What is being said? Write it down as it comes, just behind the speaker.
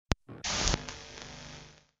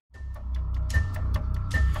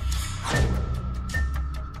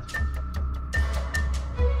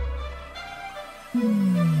Welcome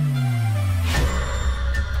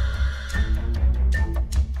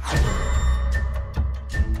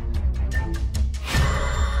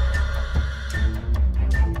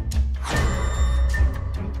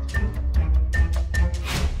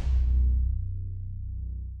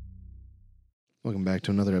back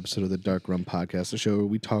to another episode of the Dark Rum Podcast, the show where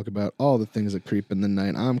we talk about all the things that creep in the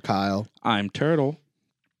night. I'm Kyle. I'm Turtle.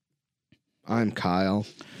 I'm Kyle.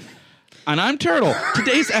 And I'm Turtle.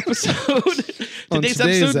 Today's episode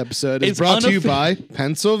is brought to you by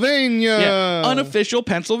Pennsylvania. Yeah, unofficial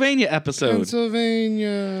Pennsylvania episode.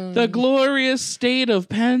 Pennsylvania. The glorious state of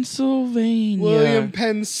Pennsylvania. William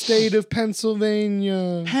Penn State of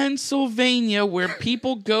Pennsylvania. Pennsylvania, where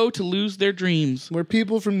people go to lose their dreams. Where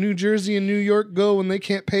people from New Jersey and New York go when they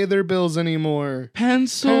can't pay their bills anymore.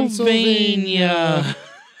 Pennsylvania.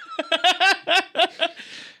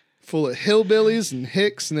 Full of hillbillies and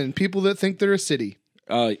hicks and then people that think they're a city.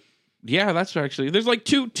 Yeah, that's actually... There's like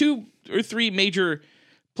two or three major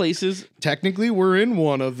places. Technically, we're in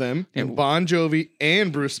one of them. And Bon Jovi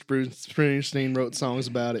and Bruce Springsteen wrote songs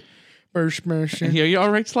about it. Yeah, you all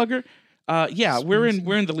right, Slugger? Yeah, we're in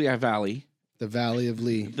the Lehigh Valley. The Valley of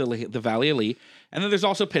Lee. The Valley of Lee. And then there's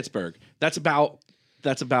also Pittsburgh. That's about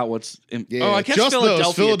what's in... Yeah, I guess just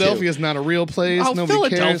Philadelphia is too. not a real place. Oh, Nobody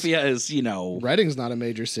Philadelphia cares. is, Reading's not a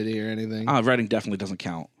major city or anything. Reading definitely doesn't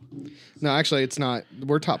count. No, actually, it's not.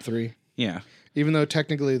 We're top 3. Yeah. Even though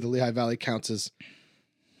technically the Lehigh Valley counts as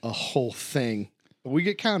a whole thing. But we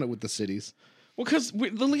get counted with the cities. Well, because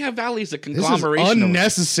the Lehigh Valley is a conglomeration. This is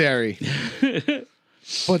unnecessary.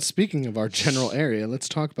 But speaking of our general area, let's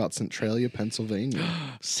talk about Centralia, Pennsylvania.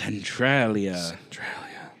 Centralia.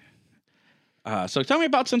 So tell me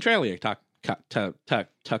about Centralia, Tucker,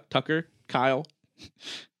 Kyle.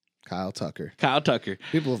 Kyle Tucker.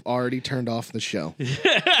 People have already turned off the show.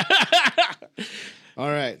 All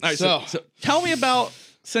right. So tell me about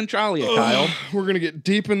Centralia, Kyle. We're going to get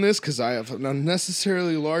deep in this because I have an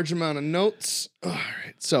unnecessarily large amount of notes. All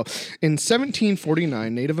right. So in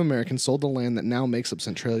 1749, Native Americans sold the land that now makes up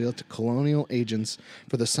Centralia to colonial agents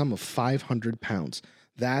for the sum of 500 pounds.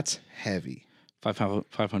 That's heavy.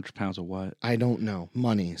 500 pounds of what? I don't know.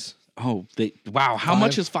 Monies. Oh, wow. How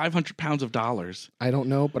much is 500 pounds of dollars? I don't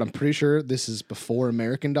know, but I'm pretty sure this is before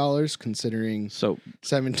American dollars, considering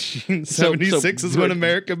 1776 is when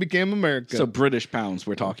America became America. So British pounds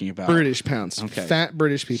we're talking about. British pounds. Okay. Fat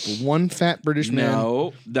British people. One fat British man.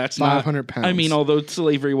 No, that's 500 pounds. I mean, although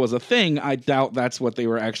slavery was a thing, I doubt that's what they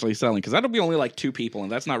were actually selling, because that'll be only like 2 people,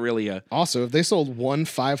 and that's not really a... Also, if they sold one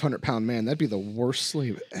 500-pound man, that'd be the worst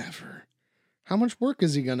slave ever. How much work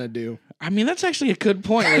is he gonna do? I mean, that's actually a good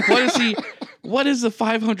point. Like, what is the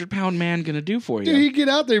 500-pound man gonna do for you? Dude, he get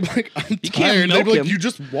out there, be like, I'm tired. Can't milk him. You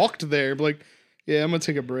just walked there. Be like, yeah, I'm gonna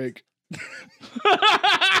take a break.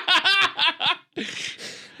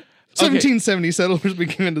 1770, settlers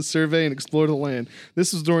began to survey and explore the land.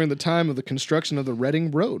 This was during the time of the construction of the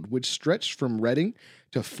Reading Road, which stretched from Reading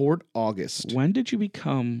to Fort August. When did you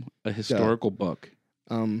become a historical book?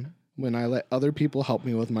 When I let other people help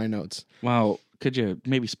me with my notes. Wow. Could you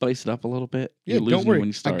maybe spice it up a little bit? Yeah, don't worry. When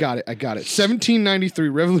you start. I got it. 1793,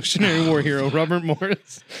 Revolutionary War hero Robert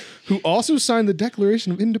Morris, who also signed the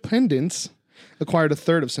Declaration of Independence, acquired a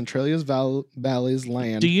third of Centralia's Valley's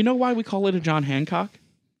land. Do you know why we call it a John Hancock?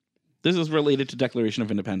 This is related to Declaration of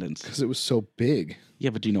Independence. Because it was so big. Yeah,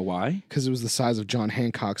 but do you know why? Because it was the size of John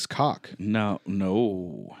Hancock's cock. No.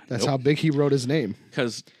 That's how big he wrote his name.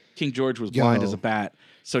 Because King George was blind as a bat.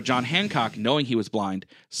 So John Hancock, knowing he was blind,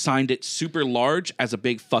 signed it super large as a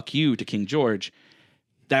big fuck you to King George.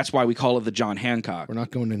 That's why we call it the John Hancock. We're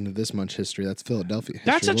not going into this much history. That's Philadelphia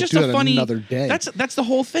history. That's just a funny... another day. That's the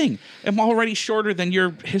whole thing. I'm already shorter than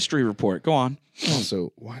your history report. Go on.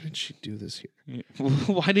 Also, why did she do this here?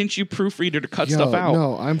 Why didn't you proofread her to cut stuff out?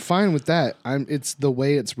 No, I'm fine with that. It's the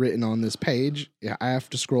way it's written on this page. Yeah, I have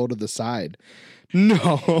to scroll to the side.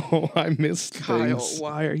 No, I missed Kyle, things.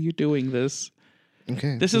 Why are you doing this?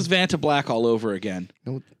 Okay. This is Vanta Black all over again.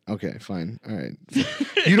 No, okay, fine. All right.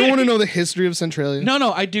 You don't want to know the history of Centralia?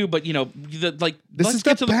 No, I do, but this is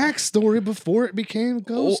the backstory before it became a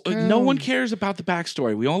ghost town. No one cares about the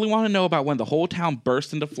backstory. We only want to know about when the whole town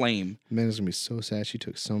burst into flame. Amanda's going to be so sad. She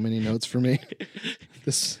took so many notes for me.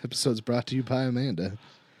 This episode's brought to you by Amanda.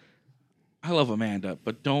 I love Amanda,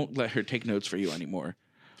 but don't let her take notes for you anymore.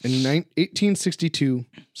 In 1862,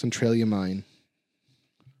 Centralia Mine.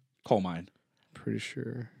 Coal mine. Pretty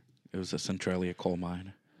sure. It was a Centralia coal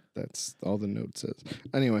mine. That's all the note says.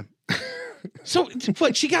 Anyway. So,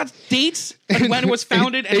 what, she got dates and when it was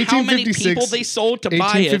founded and how many people they sold to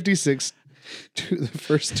buy it. 1856, the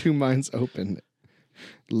first 2 mines opened.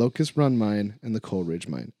 Locust Run Mine, and the Coal Ridge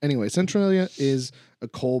Mine. Anyway, Centralia is a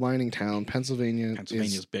coal mining town. Pennsylvania's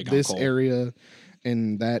is big on this coal. area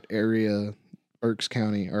and that area, Berks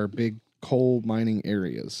County, are big coal mining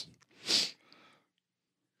areas.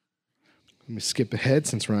 Let me skip ahead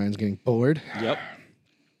since Ryan's getting bored. Yep.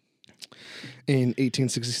 In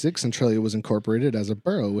 1866, Centralia was incorporated as a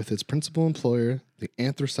borough with its principal employer, the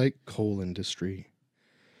anthracite coal industry.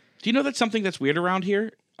 Do you know that's something that's weird around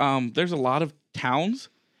here? There's a lot of towns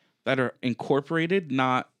that are incorporated,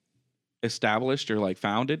 not established or like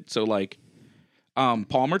founded. So like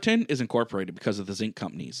Palmerton is incorporated because of the zinc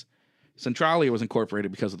companies. Centralia was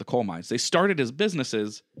incorporated because of the coal mines. They started as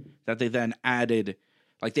businesses that they then added,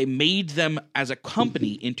 like they made them as a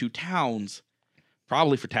company into towns,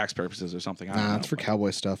 probably for tax purposes or something. I don't know. It's for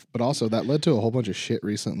cowboy stuff. But also that led to a whole bunch of shit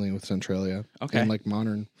recently with Centralia. Okay. In like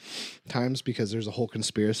modern times, because there's a whole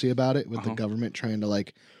conspiracy about it with the government trying to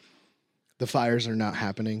like, the fires are not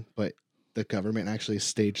happening, but the government actually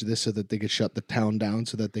staged this so that they could shut the town down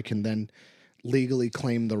so that they can then legally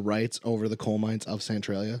claim the rights over the coal mines of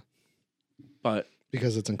Centralia. But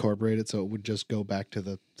because it's incorporated, so it would just go back to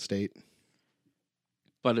the state.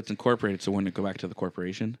 But it's incorporated, so wouldn't it go back to the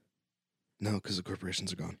corporation? No, because the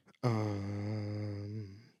corporations are gone.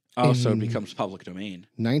 So it becomes public domain.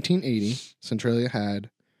 1980, Centralia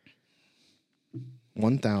had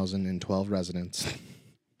 1,012 residents.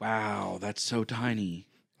 Wow, that's so tiny.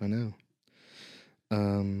 I know.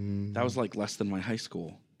 That was like less than my high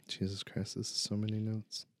school. Jesus Christ, this is so many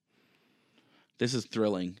notes. This is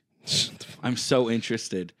thrilling. I'm so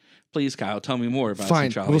interested. Please, Kyle, tell me more about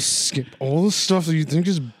Centralia. Fine, we'll skip all the stuff that you think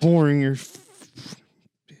is boring, you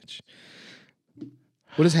bitch.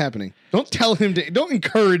 What is happening? Don't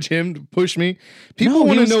encourage him to push me. People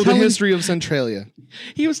want to know the history of Centralia.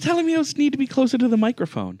 He was telling me I need to be closer to the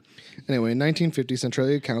microphone. Anyway, in 1950,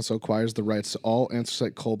 Centralia Council acquires the rights to all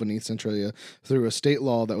anthracite coal beneath Centralia through a state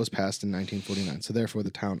law that was passed in 1949. So therefore,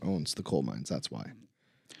 the town owns the coal mines. That's why.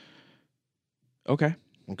 Okay.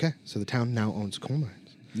 Okay, so the town now owns coal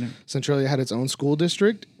mines. Yeah. Centralia had its own school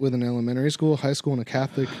district with an elementary school, high school, and a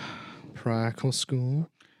Catholic parochial school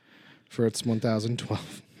for its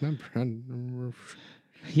 1,012. Remember?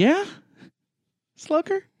 Yeah?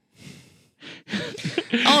 Slugger?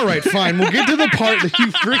 All right, fine. We'll get to the part that you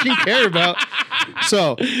freaking care about.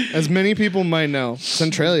 So, as many people might know,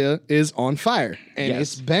 Centralia is on fire. And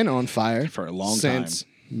it's been on fire for a long time. Since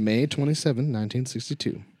May 27,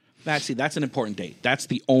 1962. That's an important date. That's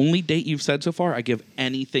the only date you've said so far I give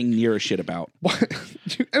anything near a shit about. What?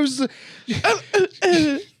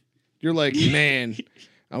 You're like, man,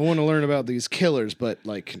 I want to learn about these killers, but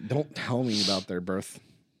like, don't tell me about their birth.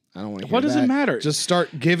 I don't want to hear What does it matter? Just start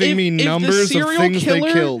giving me numbers of things they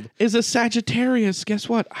killed. Is a Sagittarius. Guess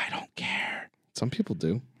what? I don't care. Some people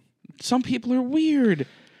do. Some people are weird.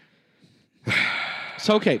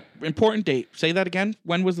 So, okay, important date. Say that again.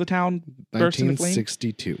 When was the town burst into flame?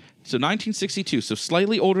 1962. So 1962. So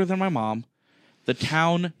slightly older than my mom. The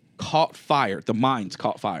town caught fire. The mines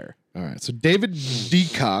caught fire. All right. So David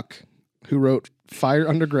Deacock, who wrote Fire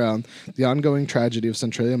Underground, The Ongoing Tragedy of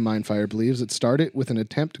Centralia Mine Fire, believes it started with an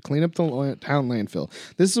attempt to clean up the town landfill.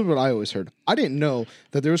 This is what I always heard. I didn't know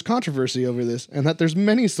that there was controversy over this and that there's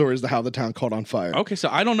many stories to how the town caught on fire. Okay, so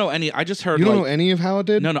I don't know any. I just heard. You don't know any of how it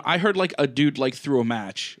did? No. I heard like a dude like threw a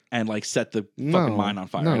match and like set the fucking mine on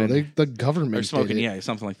fire. No, the government or smoking. did it. Yeah,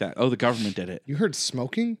 something like that. Oh, the government did it. You heard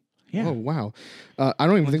smoking? Yeah. Oh, wow. I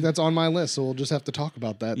don't even think that's on my list, so we'll just have to talk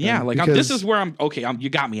about that. Yeah, then, like this is where I'm. Okay, you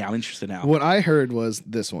got me. I'm interested now. What I heard was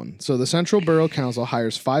this one. So the Central Borough Council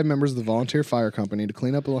hires 5 members of the volunteer fire company to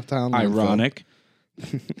clean up a town. Ironic.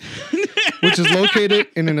 Which is located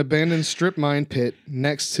in an abandoned strip mine pit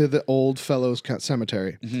next to the Old Fellows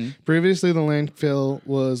Cemetery. Mm-hmm. Previously, the landfill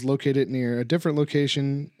was located near a different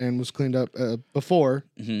location and was cleaned up before.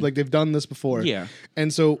 Mm-hmm. Like, they've done this before. Yeah.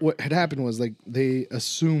 And so what had happened was, like, they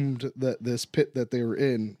assumed that this pit that they were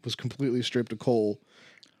in was completely stripped of coal,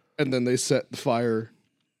 and then they set the fire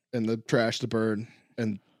and the trash to burn,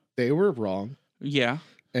 and they were wrong. Yeah.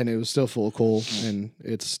 And it was still full of coal, and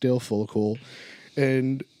it's still full of coal.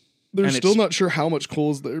 And they're still not sure how much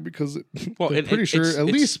coal is there because they're pretty sure at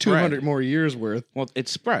least 200 more years worth. Well,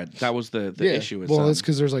 it's spread. That was the issue. Well, it's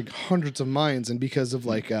because there's like hundreds of mines, and because of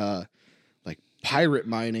like pirate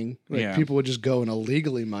mining, people would just go and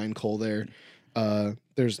illegally mine coal there.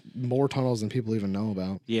 There's more tunnels than people even know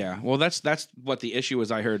about. Yeah. Well, that's what the issue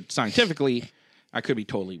is. I heard scientifically, I could be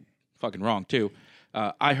totally fucking wrong too.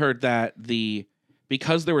 I heard that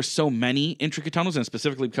because there were so many intricate tunnels, and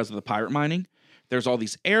specifically because of the pirate mining, there's all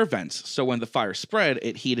these air vents. So when the fire spread,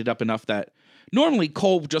 it heated up enough that Normally,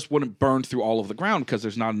 coal just wouldn't burn through all of the ground because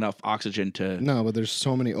there's not enough oxygen to. No, but there's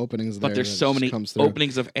so many openings there. But there's so many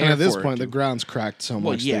openings of air. And at this point, the ground's cracked so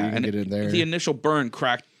much that you can get in there. The initial burn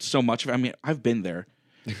cracked so much. I mean, I've been there.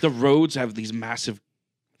 The roads have these massive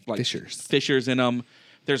fissures in them.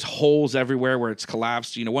 There's holes everywhere where it's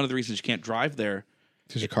collapsed. You know, one of the reasons you can't drive there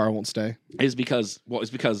because your car won't stay is because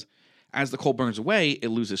as the coal burns away, it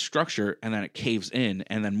loses structure and then it caves in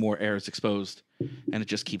and then more air is exposed and it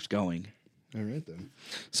just keeps going. All right, then.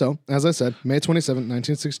 So, as I said, May 27,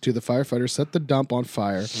 1962, the firefighters set the dump on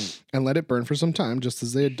fire and let it burn for some time, just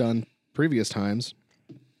as they had done previous times.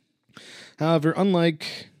 However,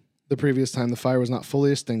 unlike the previous time, the fire was not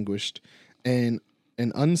fully extinguished, and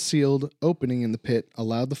an unsealed opening in the pit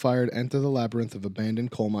allowed the fire to enter the labyrinth of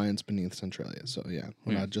abandoned coal mines beneath Centralia. So,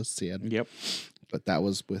 what I just said. Yep. But that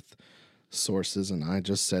was with sources, and I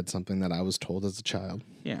just said something that I was told as a child.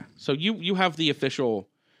 Yeah. So you have the official...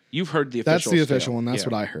 You've heard the official. That's the official one. That's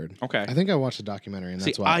what I heard. Okay. I think I watched a documentary, and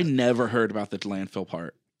that's why. I never heard about the landfill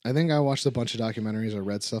part. I think I watched a bunch of documentaries or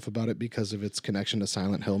read stuff about it because of its connection to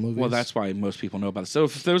Silent Hill movies. Well, that's why most people know about it. So,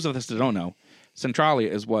 for those of us that don't know,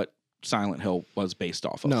 Centralia is what Silent Hill was based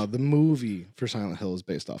off of. No, the movie for Silent Hill is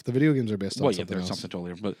based off. The video games are based off something else. There's something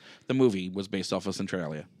totally different. But the movie was based off of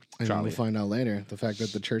Centralia. And we'll find out later. The fact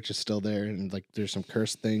that the church is still there and like there's some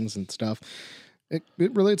cursed things and stuff. It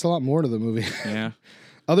relates a lot more to the movie. Yeah.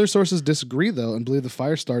 Other sources disagree, though, and believe the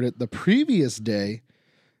fire started the previous day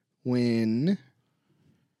when...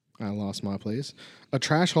 I lost my place. A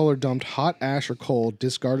trash hauler dumped hot ash or coal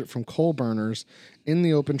discarded from coal burners in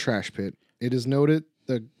the open trash pit. It is noted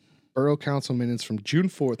the Borough Council minutes from June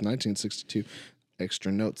 4th, 1962,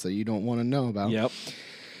 extra notes that you don't want to know about,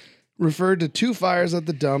 referred to 2 fires at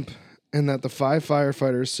the dump and that the 5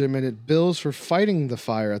 firefighters submitted bills for fighting the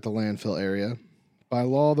fire at the landfill area. By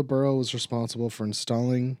law, the borough was responsible for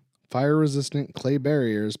installing fire-resistant clay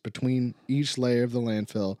barriers between each layer of the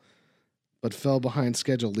landfill, but fell behind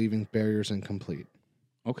schedule, leaving barriers incomplete.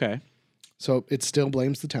 Okay. So it still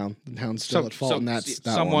blames the town. The town's still at fault, and that's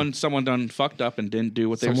that someone done fucked up and didn't do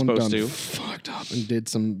what they were supposed to. Fucked up and did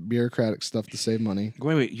some bureaucratic stuff to save money.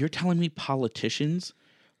 Wait, you're telling me politicians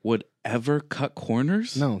would ever cut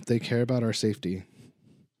corners? No, they care about our safety.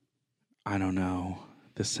 I don't know.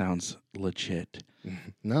 This sounds legit.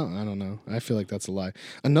 No, I don't know. I feel like that's a lie.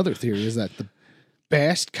 Another theory is that the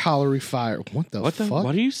Bast Colliery fire. What the fuck?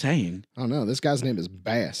 What are you saying? I don't know. This guy's name is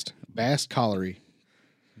Bast. Bast Colliery.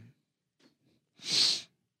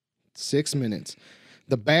 6 minutes.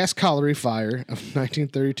 The Bast Colliery fire of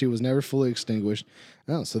 1932 was never fully extinguished.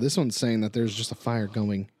 Oh, so this one's saying that there's just a fire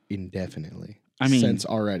going indefinitely. Since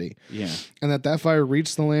already. Yeah. And that fire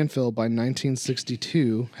reached the landfill by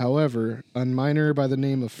 1962. However, a miner by the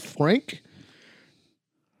name of Frank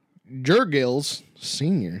Jurgils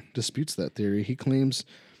Sr. disputes that theory. He claims,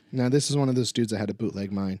 now this is one of those dudes that had a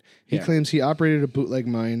bootleg mine. He claims he operated a bootleg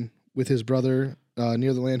mine with his brother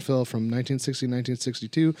near the landfill from 1960 to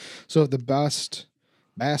 1962. So if the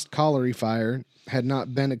Bast Colliery fire had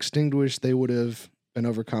not been extinguished, they would have been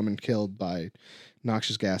overcome and killed by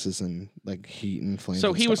noxious gases and like heat and flames.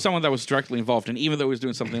 So he was someone that was directly involved, and even though he was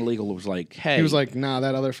doing something illegal, it was like, hey, he was like, nah,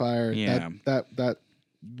 that other fire, that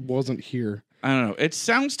wasn't here. I don't know. It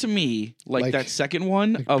sounds to me like that second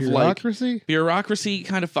one of bureaucracy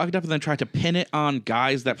kind of fucked up, and then tried to pin it on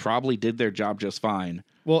guys that probably did their job just fine.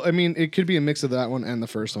 Well, I mean, it could be a mix of that one and the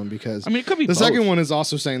first one because it could be the both. Second one is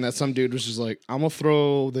also saying that some dude was just like, I'm gonna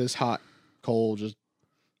throw this hot coal just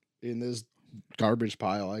in this garbage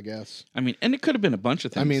pile, I guess. I mean, and it could have been a bunch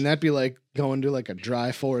of things. I mean, that'd be like going to like a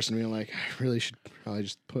dry forest and being like, I really should probably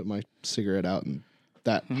just put my cigarette out in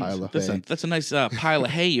that pile of hay. That's a nice pile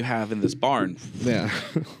of hay you have in this barn. Yeah.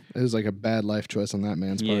 It was like a bad life choice on that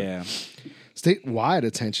man's part. Yeah. Statewide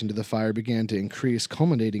attention to the fire began to increase,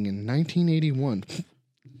 culminating in 1981.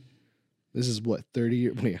 This is what, 30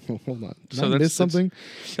 years? Wait, hold on. Did I miss something?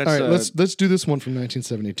 All right, let's do this one from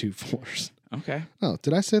 1972 first. Okay. Oh,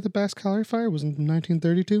 did I say the Bast Colliery fire was in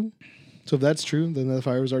 1932? So if that's true, then the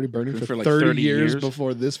fire was already burning for like 30 years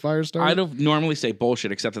before this fire started? I don't normally say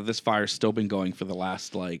bullshit, except that this fire's still been going for the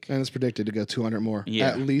last, like... And it's predicted to go 200 more,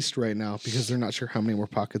 at least right now, because they're not sure how many more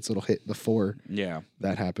pockets it'll hit before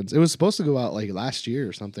that happens. It was supposed to go out like last year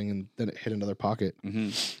or something, and then it hit another pocket. Mm-hmm.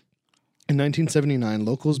 In 1979,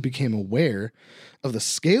 locals became aware of the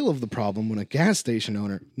scale of the problem when a gas station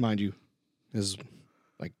owner, mind you, is...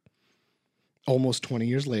 almost 20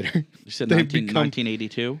 years later. You said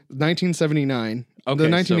 1982? 1979. Okay, the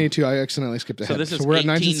 1982, I accidentally skipped ahead. So this is we're at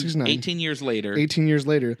 1969. 18 years later. 18 years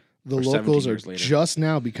later, The Or locals 17 are years later. just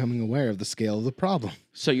now becoming aware of the scale of the problem.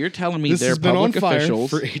 So you're telling me This their has been on public fire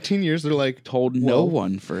officials for 18 years. They're like, told no whoa.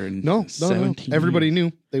 one for No. 17 Everybody years.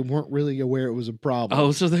 knew. They weren't really aware it was a problem.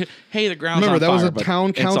 Oh, so hey, the ground's Remember, on that fire, was a but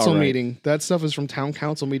town it's council all right. meeting. That stuff is from town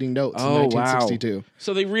council meeting notes in Oh, 1962. wow.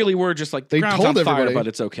 So they really were just like, the They ground's told on fire, everybody. but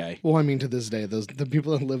it's okay. Well, I mean, to this day, the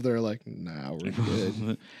people that live there are like, nah, we're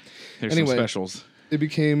good. There's Anyway. some specials. It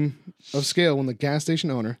became of scale when the gas station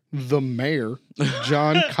owner, the mayor,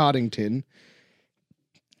 John Coddington,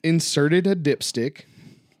 inserted a dipstick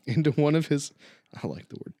into one of his, I like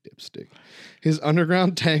the word dipstick, his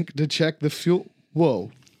underground tank to check the fuel.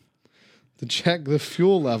 Whoa. To check the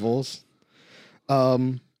fuel levels.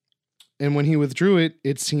 And when he withdrew it,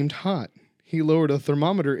 it seemed hot. He lowered a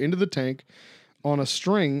thermometer into the tank on a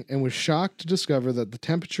string and was shocked to discover that the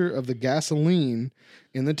temperature of the gasoline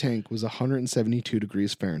in the tank was 172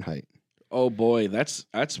 degrees Fahrenheit. Oh boy, that's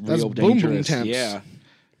real boom dangerous. temps. Yeah.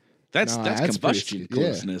 That's combustion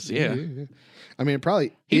closeness. Yeah. I mean, it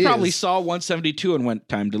probably He is. probably saw 172 and went,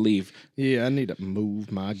 time to leave. Yeah, I need to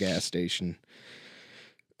move my gas station.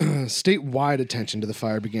 Statewide attention to the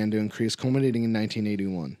fire began to increase, culminating in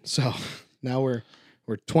 1981. So now we're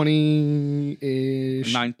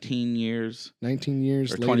 20-ish. 19 years. 19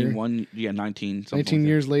 years Or later. 21. Yeah, 19. 19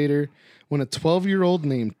 years later, when a 12-year-old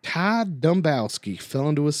named Todd Dombowski fell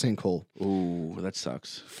into a sinkhole. Ooh, that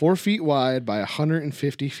sucks. 4 feet wide by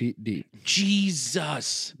 150 feet deep.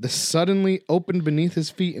 Jesus. This suddenly opened beneath his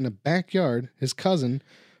feet in a backyard. His cousin,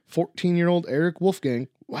 14-year-old Eric Wolfgang.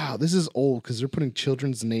 Wow, this is old because they're putting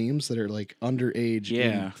children's names that are like underage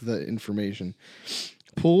in the information.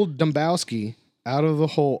 Pulled Dombowski out of the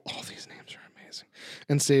hole. All these names are amazing.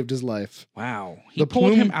 And saved his life. Wow. He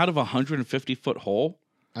pulled him out of a 150-foot hole?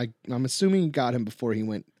 I'm assuming he got him before he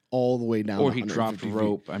went all the way down. Or he dropped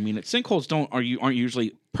rope. I mean, sinkholes aren't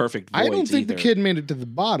usually perfect voids I don't think either. the kid made it to the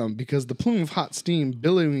bottom because the plume of hot steam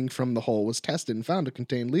billowing from the hole was tested and found to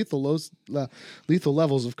contain lethal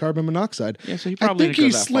levels of carbon monoxide. Yeah, so he probably I think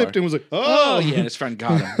didn't go he that slipped far. and was like, Oh, yeah, his friend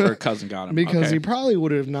got him. Or cousin got him. because Okay. he probably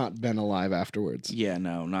would have not been alive afterwards. Yeah,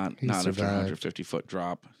 no, not after a survived. 150-foot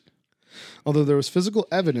drop. Although there was physical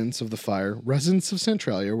evidence of the fire, residents of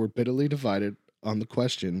Centralia were bitterly divided on the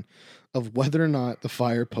question of whether or not the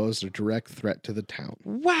fire posed a direct threat to the town.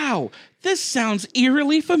 Wow, this sounds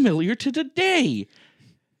eerily familiar to today.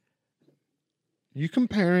 You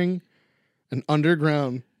comparing an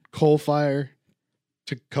underground coal fire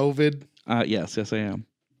to COVID? Yes, I am.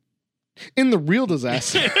 In the real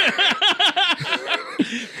disaster.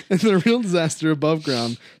 In the real disaster above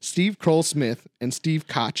ground, Steve Kroll Smith and Steve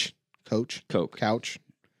Couch. Couch.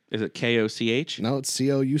 Is it K-O-C-H? No, it's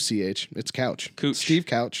C-O-U-C-H. It's Couch. Cooch. Steve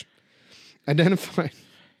Couch. Identified.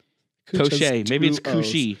 Couch has Crochet. Maybe it's 2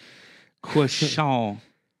 O's. Couchy. Quachon.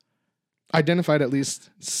 Identified at least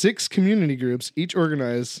 6 community groups, each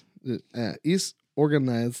organized. I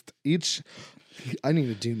need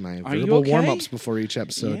to do my Are you verbal okay? warm-ups before each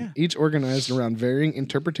episode. Yeah. Each organized around varying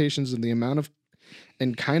interpretations of the amount of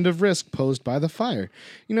and kind of risk posed by the fire.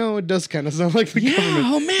 You know, it does kind of sound like the government.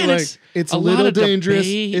 Oh man, Like, it's a lot little of dangerous.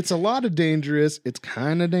 debate. It's a lot of dangerous. It's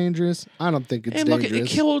kind of dangerous. I don't think it's And look, dangerous.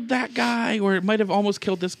 it killed that guy, or it might have almost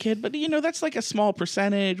killed this kid. But, that's like a small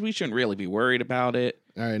percentage. We shouldn't really be worried about it.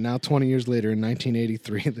 All right, now 20 years later, in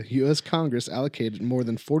 1983, the U.S. Congress allocated more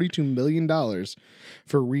than $42 million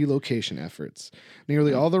for relocation efforts.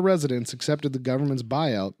 Nearly all the residents accepted the government's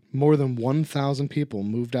buyout. More than 1,000 people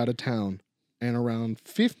moved out of town, and around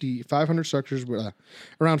 500 structures were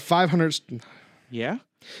around 500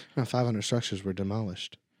 structures were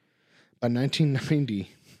demolished. By 1990,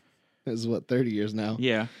 this is 30 years now.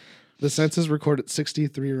 Yeah. The census recorded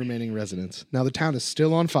 63 remaining residents. Now the town is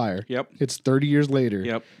still on fire. Yep. It's 30 years later.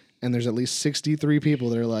 Yep. And there's at least 63 people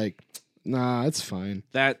that are like, nah, it's fine.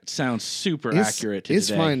 That sounds super accurate to It's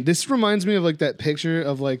today. fine. This reminds me of like that picture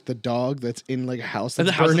of like the dog that's in like a house that's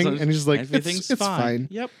The house is burning. on- And he's just like, everything's it's fine.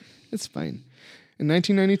 Yep. It's fine. In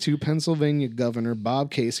 1992, Pennsylvania Governor Bob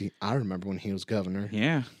Casey, I remember when he was governor.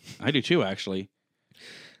 Yeah. I do too, actually.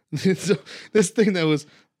 So this thing that was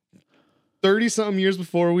 30-something years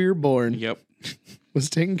before we were born Yep. was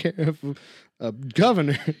taking care of a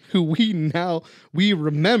governor who we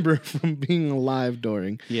remember from being alive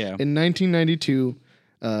during. Yeah. In 1992,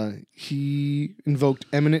 he invoked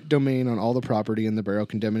eminent domain on all the property in the borough,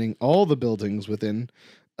 condemning all the buildings within.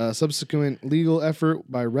 Subsequent legal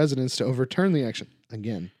effort by residents to overturn the action.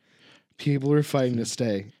 Again, people are fighting to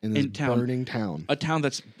stay in this burning town. A town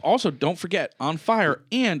that's also, don't forget, on fire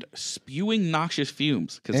and spewing noxious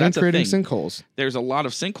fumes. Because And that's a creating thing. sinkholes. There's a lot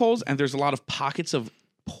of sinkholes and there's a lot of pockets of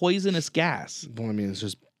poisonous gas. Well, I mean, it's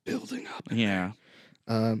just building up. Yeah.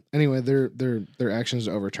 Anyway, their actions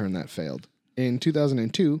to overturn that failed. In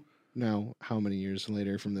 2002, now how many years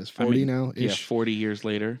later from this? 40 now? Yeah, 40 years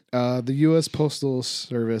later. The U.S. Postal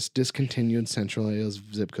Service discontinued Centralia's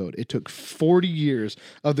zip code. It took 40 years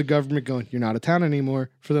of the government going, "You're not a town anymore,"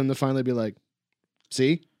 for them to finally be like,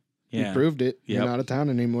 "See? Yeah. You proved it. You're not a town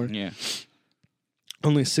anymore." Yeah.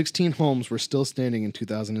 Only 16 homes were still standing in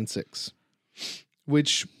 2006,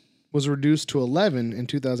 which was reduced to 11 in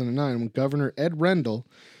 2009 when Governor Ed Rendell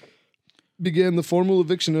began the formal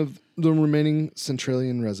eviction of the remaining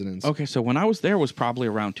Centralian residents. Okay, so when I was there was probably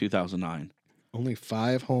around 2009. Only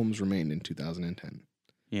 5 homes remained in 2010.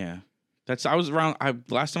 Yeah. I was around,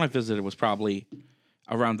 last time I visited was probably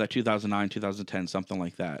around that 2009, 2010, something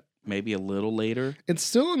like that. Maybe a little later. It's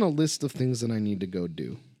still on a list of things that I need to go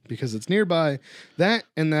do because it's nearby. That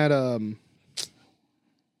and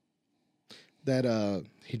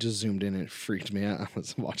he just zoomed in and it freaked me out. I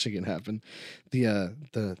was watching it happen. The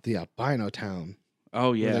albino town.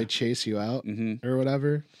 Oh yeah. Where they chase you out or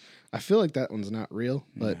whatever. I feel like that one's not real,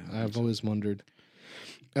 but I've always wondered.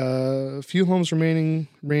 A few homes remain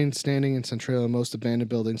standing in Centralia. Most abandoned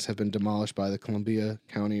buildings have been demolished by the Columbia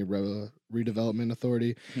County Redevelopment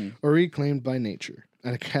Authority or reclaimed by nature.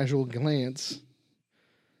 At a casual glance,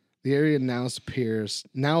 the area now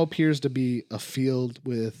appears to be a field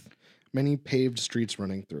with many paved streets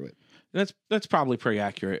running through it. That's probably pretty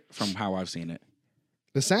accurate from how I've seen it.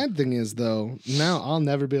 The sad thing is, though, now I'll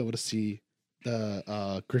never be able to see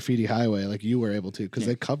the graffiti highway like you were able to because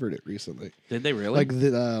they covered it recently. Did they really? Like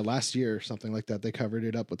the last year or something like that, they covered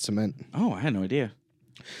it up with cement. Oh, I had no idea.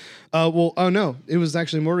 No, it was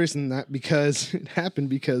actually more recent than that because it happened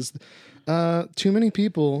because too many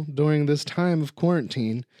people during this time of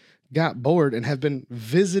quarantine got bored and have been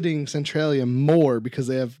visiting Centralia more because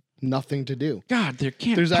they have nothing to do. God, there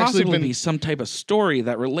can't possibly be some type of story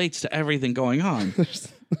that relates to everything going on.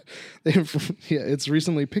 It's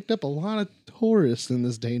recently picked up a lot of tourists in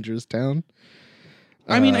this dangerous town.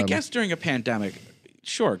 I mean, I guess during a pandemic,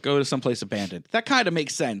 sure, go to someplace abandoned. That kind of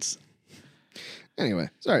makes sense. Anyway,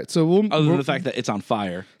 all right. So other than the fact that it's on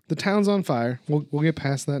fire. The town's on fire. We'll get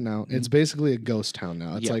past that now. It's basically a ghost town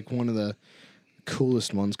now. It's like one of the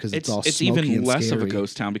coolest ones because it's all smoky even and less scary. of a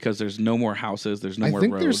ghost town because there's no more houses, there's no more roads. I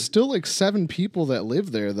think there's still like 7 people that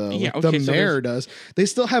live there though. Yeah, the mayor does. They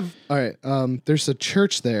still have there's a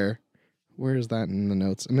church there. Where is that in the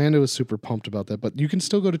notes? Amanda was super pumped about that, but you can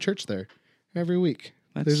still go to church there every week.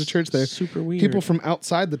 There's a church there. Super weird. People from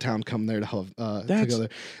outside the town come there to go there.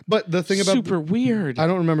 But the thing about super weird. I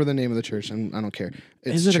don't remember the name of the church, and I don't care.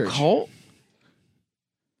 Is it a cult?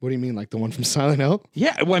 What do you mean, like the one from Silent Hill?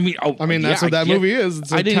 Yeah, well, I mean that's what that movie is.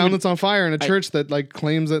 It's a town that's on fire and a church that like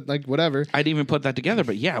claims that like whatever. I didn't even put that together,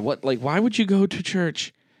 but yeah, what like why would you go to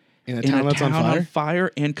church in a town that's on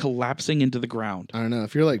fire and collapsing into the ground? I don't know.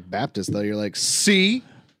 If you're like Baptist though, you're like, see,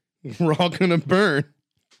 we're all gonna burn.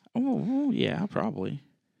 Oh yeah, probably.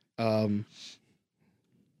 Where's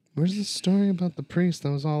the story about the priest that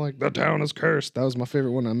was all like, the town is cursed? That was my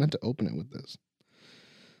favorite one. I meant to open it with this.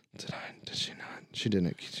 Did she not? She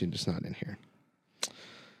didn't. She's just not in here.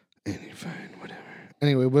 Fine, whatever.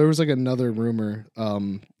 Anyway, there was like another rumor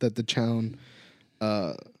that the town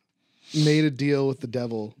made a deal with the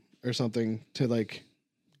devil or something to like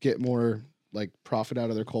get more like profit out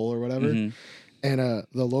of their coal or whatever. And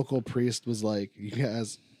the local priest was like, you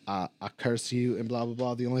guys, I curse you and blah, blah,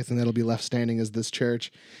 blah. The only thing that'll be left standing is this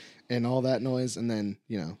church and all that noise. And then,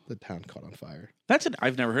 the town caught on fire.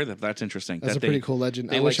 I've never heard that. That's interesting. That's a pretty cool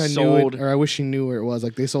legend. I like wish I knew it, or I wish she knew where it was.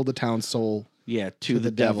 Like they sold the town's soul. Yeah, to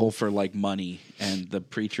the devil for like money. And the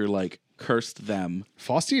preacher like cursed them.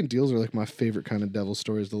 Faustian deals are like my favorite kind of devil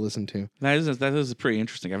stories to listen to. That is pretty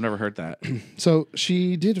interesting. I've never heard that. So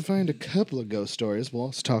she did find a couple of ghost stories. We'll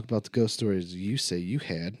also talk about the ghost stories you say you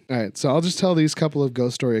had. All right, so I'll just tell these couple of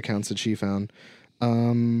ghost story accounts that she found.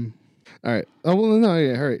 All right. Oh, well, no,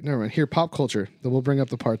 yeah, all right, never mind. Here, pop culture. Then we'll bring up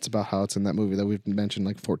the parts about how it's in that movie that we've mentioned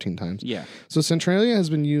like 14 times. Yeah. So Centralia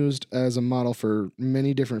has been used as a model for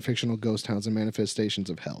many different fictional ghost towns and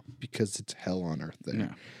manifestations of hell because it's hell on earth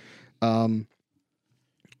there. Yeah.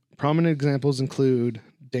 Prominent examples include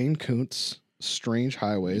Dane Koontz, Strange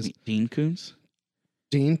Highways. Dean Koontz?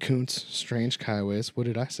 Dean Koontz, Strange Highways. What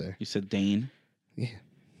did I say? You said Dane? Yeah.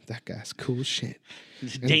 That guy's cool as shit.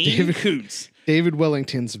 Dane Koontz. David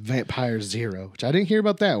Wellington's Vampire Zero, which I didn't hear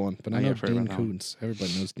about that one, but I know Dean Koontz.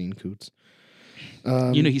 Everybody knows Dean Koontz.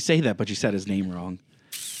 You say that, but you said his name wrong.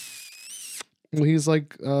 Well, he's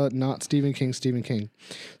like not Stephen King.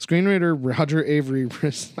 Screenwriter Roger Avery.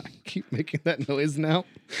 I keep making that noise now,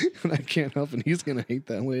 and I can't help it. He's going to hate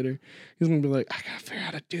that later. He's going to be like, I got to figure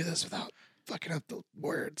out how to do this without fucking up the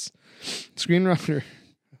words. Screenwriter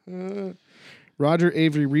Roger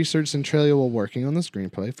Avery researched Centralia while working on the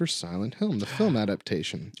screenplay for Silent Hill, the film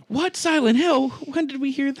adaptation. What? Silent Hill? When did we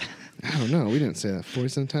hear that? I don't know. We didn't say that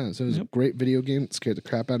 47 times. It was a great video game that scared the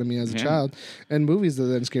crap out of me as a child, and movies that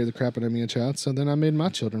then scared the crap out of me as a child, so then I made my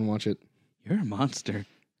children watch it. You're a monster.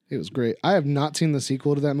 It was great. I have not seen the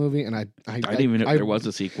sequel to that movie, and I didn't even know there was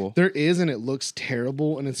a sequel. There is, and it looks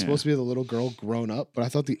terrible, and it's supposed to be the little girl grown up, but I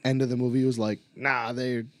thought the end of the movie was like, nah,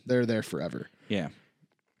 they're there forever. Yeah.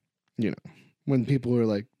 You know, when people are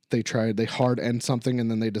like, they hard end something, and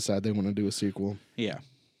then they decide they want to do a sequel. Yeah.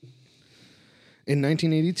 In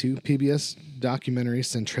 1982, PBS documentary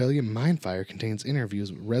Centralia Mine Fire contains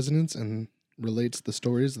interviews with residents and relates the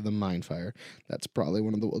stories of the mine fire. That's probably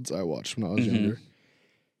one of the ones I watched when I was younger.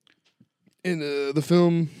 In the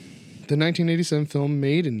 1987 film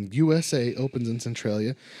Made in USA opens in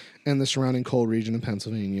Centralia and the surrounding coal region of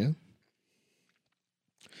Pennsylvania.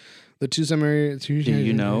 The two cemeteries. Do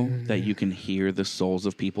you know that you can hear the souls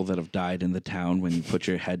of people that have died in the town when you put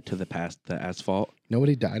your head to the asphalt?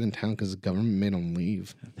 Nobody died in town because the government made them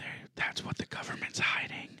leave. That's what the government's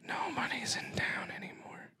hiding. No money's in town anymore.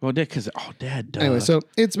 Well, because they're all dead. Duh. Anyway, so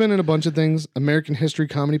it's been in a bunch of things. American History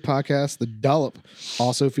Comedy Podcast, The Dollop,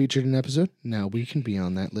 also featured an episode. Now we can be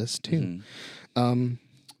on that list too.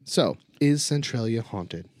 So, is Centralia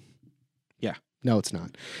haunted? Yeah. No, it's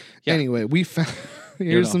not. Yeah. Anyway, we found...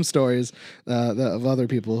 Here's some stories that of other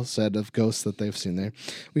people said of ghosts that they've seen there.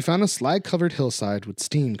 We found a slag-covered hillside with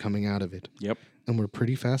steam coming out of it. Yep. And we're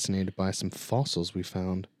pretty fascinated by some fossils we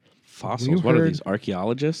found. Fossils? What are these,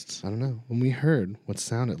 archaeologists? I don't know. When we heard what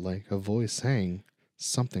sounded like a voice saying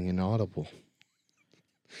something inaudible.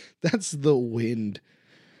 That's the wind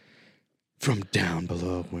from down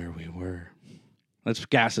below where we were. That's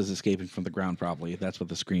gases escaping from the ground, probably. That's what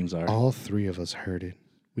the screams are. All three of us heard it.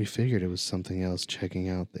 We figured it was something else checking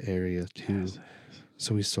out the area, too. Gases.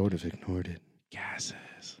 So we sort of ignored it.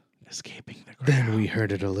 Gases escaping the ground. Then we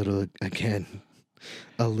heard it a little again.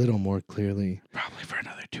 A little more clearly. Probably for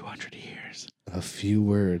another 200 years. A few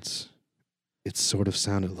words. It sort of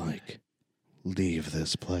sounded like, leave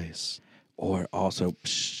this place. Or also,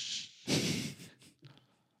 psh.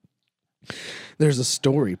 There's a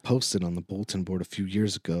story posted on the bulletin board a few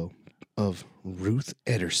years ago of Ruth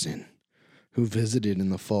Ederson, who visited in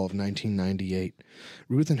the fall of 1998.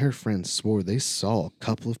 Ruth and her friends swore they saw a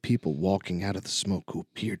couple of people walking out of the smoke who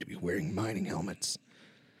appeared to be wearing mining helmets.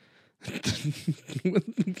 I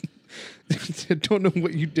don't know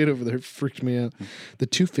what you did over there. It freaked me out. The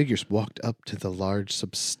two figures walked up to the large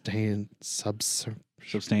subsidence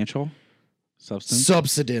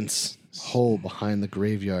hole behind the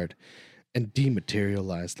graveyard and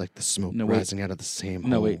dematerialized like the smoke rising out of the same hole.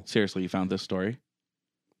 No, wait. Seriously, you found this story?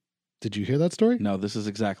 Did you hear that story? No, this is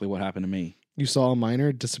exactly what happened to me. You saw a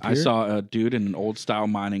miner disappear? I saw a dude in an old style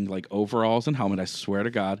mining like overalls and helmet, I swear to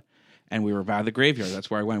God. And we were by the graveyard. That's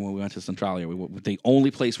where I went when we went to Centralia. The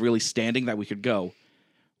only place really standing that we could go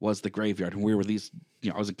was the graveyard. And we were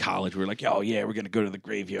I was in college. We were like, oh yeah, we're going to go to the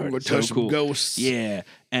graveyard. We're going to touch some ghosts. Yeah.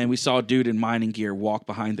 And we saw a dude in mining gear walk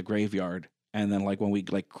behind the graveyard. And then when we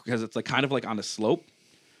because it's kind of on a slope.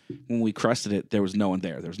 When we crested it, there was no one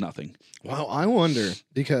there. There was nothing. Wow, I wonder,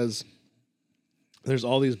 because there's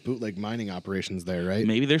all these bootleg mining operations there, right?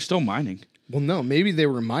 Maybe they're still mining. Well, no, maybe they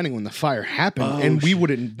were mining when the fire happened, and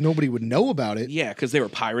nobody would know about it. Yeah, because they were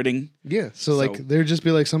pirating. Yeah, so there'd just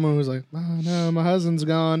be someone who's like, oh no, my husband's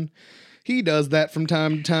gone. He does that from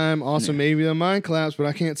time to time. Also, maybe a mine collapse, but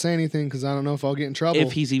I can't say anything because I don't know if I'll get in trouble.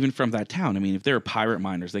 If he's even from that town. I mean, if they're pirate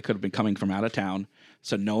miners, they could have been coming from out of town,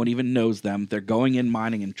 so no one even knows them. They're going in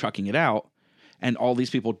mining and trucking it out, and all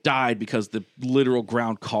these people died because the literal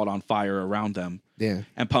ground caught on fire around them. Yeah.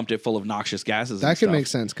 And pumped it full of noxious gases. That could make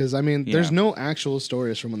sense because, I mean, there's no actual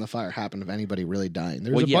stories from when the fire happened of anybody really dying.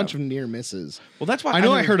 There's a bunch of near misses. Well, that's why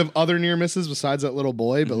I heard of other near misses besides that little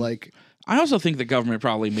boy, but I also think the government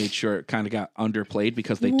probably made sure it kind of got underplayed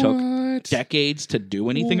because they took decades to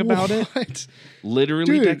do anything about it.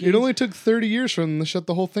 Literally decades. It only took 30 years for them to shut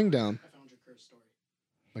the whole thing down. I found your cursed story.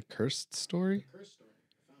 My cursed story? The cursed story.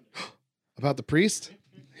 I found it. About the priest?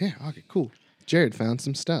 Yeah, okay, cool. Jared found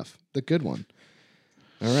some stuff. The good one.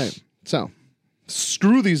 All right. So,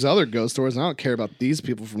 screw these other ghost stories. I don't care about these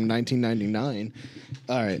people from 1999.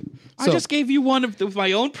 All right. I just gave you one of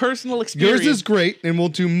my own personal experience. Yours is great, and we'll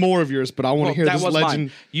do more of yours, but I want to hear this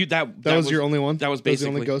legend. Mine. That was your only one? That was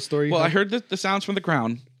basically the only ghost story you Well, had? I heard the sounds from the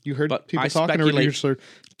ground. You heard people talking, or you just heard...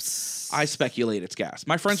 I speculate it's gas.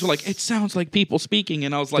 My friends were like, it sounds like people speaking,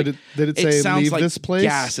 and I was like, did it say, sounds leave like this place?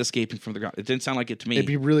 Gas escaping from the ground. It didn't sound like it to me. It'd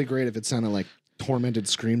be really great if it sounded like... tormented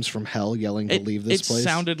screams from hell yelling to leave this place? It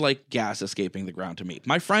sounded like gas escaping the ground to me.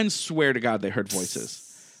 My friends swear to God they heard voices.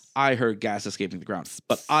 I heard gas escaping the ground.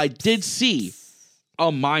 But I did see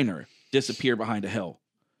a miner disappear behind a hill.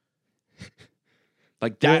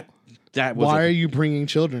 Like that. That was. Why are you bringing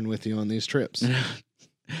children with you on these trips?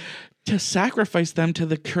 To sacrifice them to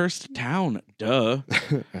the cursed town. Duh.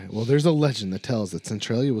 Right, well, there's a legend that tells that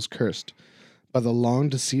Centralia was cursed by the long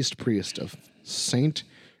deceased priest of Saint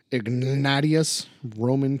Ignatius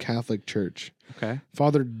Roman Catholic Church. Okay.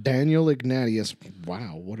 Father Daniel Ignatius.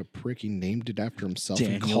 Wow, what a prick. He named it after himself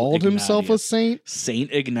and Daniel called himself a Ignatius. saint.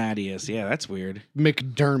 Saint Ignatius. Yeah, that's weird.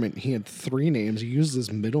 McDermott. He had 3 names. He used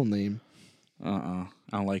his middle name. I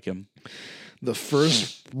don't like him. The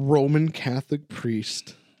first Roman Catholic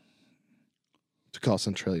priest to call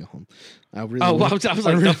Centralia home. I was like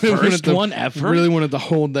the first one ever. Really wanted to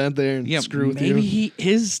hold that there and screw with you. Maybe he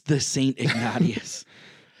is the Saint Ignatius.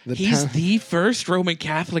 He's the first Roman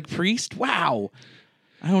Catholic priest? Wow.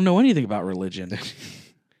 I don't know anything about religion.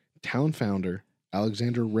 Town founder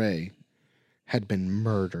Alexander Ray had been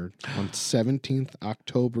murdered on 17th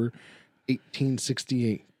October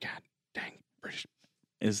 1868. God dang, British.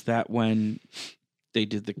 Is that when they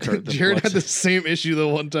did the Jared had the same issue the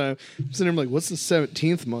one time. I'm sitting there, I'm like, what's the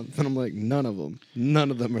 17th month? And I'm like, none of them.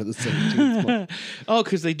 None of them are the 17th month. Oh,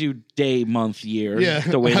 because they do day, month, year.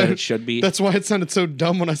 The way that it should be. That's why it sounded so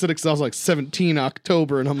dumb when I said it, because I was like, 17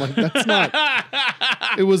 October. And I'm like, that's not.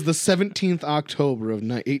 It was the 17th October of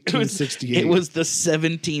 1868. It was the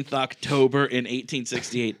 17th October in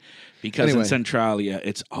 1868. Because in Centralia,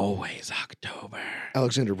 it's always October.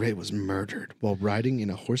 Alexander Ray was murdered while riding in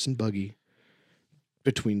a horse and buggy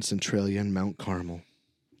between Centralia and Mount Carmel.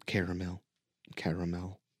 Caramel.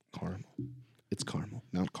 It's Carmel.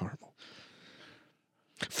 Mount Carmel.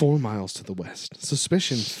 4 miles to the west.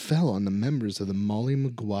 Suspicion fell on the members of the Molly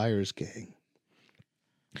Maguire's gang,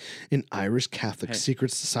 an Irish Catholic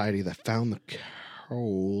secret society that found the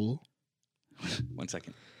coal. 1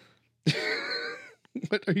 second.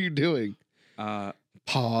 What are you doing?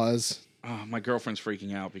 Pause. My girlfriend's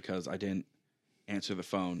freaking out because I didn't answer the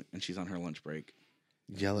phone and she's on her lunch break.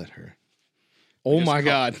 Yell at her. Oh my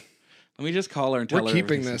God. Let me just call her and tell her we're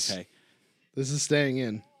keeping this. Okay. This is staying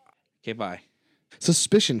in. Okay, bye.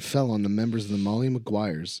 Suspicion fell on the members of the Molly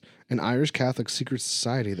Maguires, an Irish Catholic secret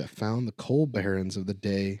society that found the coal barons of the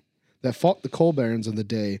day, that fought the coal barons of the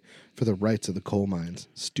day for the rights of the coal mines.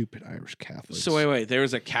 Stupid Irish Catholics. So wait. There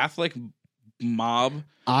was a Catholic mob.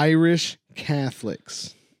 Irish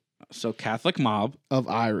Catholics. So Catholic mob. Of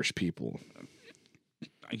Irish people.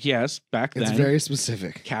 Yes, back then. It's very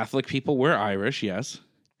specific. Catholic people were Irish, yes.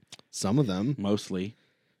 Some of them. Mostly.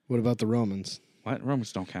 What about the Romans? What?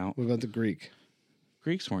 Romans don't count. What about the Greek?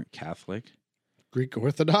 Greeks weren't Catholic. Greek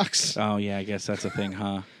Orthodox? Oh, yeah, I guess that's a thing,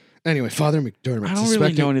 huh? Anyway, Father McDermott I don't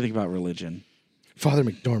really know anything about religion. Father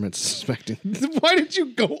McDermott suspecting. Why did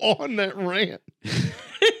you go on that rant?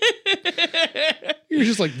 You're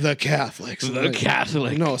just like the Catholics. The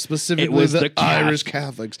Catholic. No, specifically it was the Irish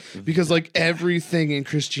Catholics. Because like everything in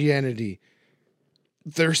Christianity,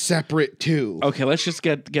 they're separate too. Okay, let's just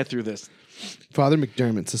get through this. Father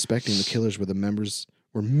McDermott, suspecting the killers were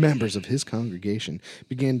members of his congregation,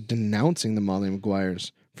 began denouncing the Molly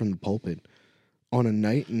Maguires from the pulpit. On a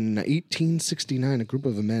night in 1869, a group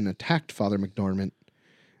of men attacked Father McDermott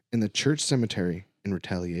in the church cemetery in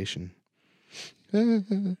retaliation.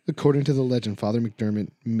 According to the legend, Father McDermott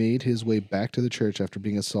made his way back to the church after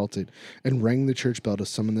being assaulted and rang the church bell to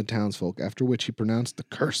summon the townsfolk, after which he pronounced the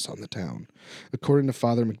curse on the town. According to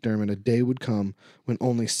Father McDermott, a day would come when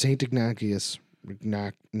only Saint Ignatius,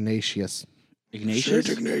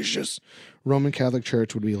 Roman Catholic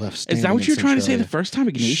Church would be left standing. Is that what you were trying to say the first time,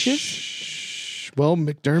 Ignatius? Shh. Well,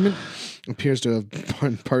 McDermott appears to have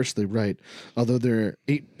been partially right, although there are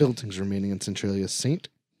 8 buildings remaining in Centralia. Saint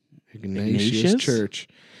Ignatius Church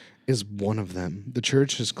is one of them. The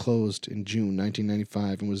church has closed in June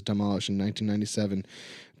 1995 and was demolished in 1997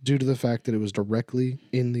 due to the fact that it was directly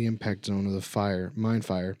in the impact zone of the mine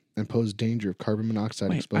fire and posed danger of carbon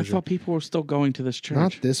monoxide exposure. I thought people were still going to this church.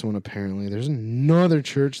 Not this one, apparently. There's another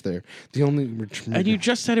church there. And you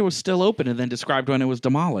just said it was still open and then described when it was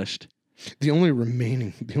demolished. The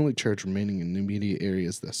only church remaining in the immediate area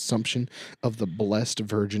is the Assumption of the Blessed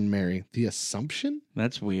Virgin Mary. The Assumption?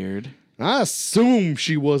 That's weird. I assume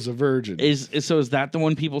she was a virgin. Is that the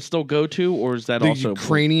one people still go to, or is that also the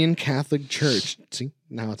Ukrainian Catholic Church? See,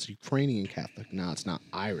 now it's Ukrainian Catholic. Now it's not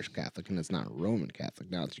Irish Catholic, and it's not Roman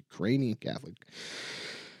Catholic. Now it's Ukrainian Catholic.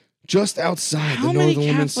 Just outside the Northern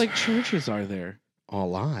Women's... How many Catholic churches are there? A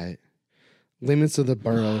lot. Limits of the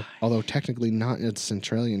borough, although technically not a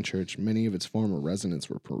Centralian church, many of its former residents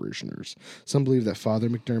were parishioners. Some believe that Father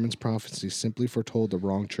McDermott's prophecy simply foretold the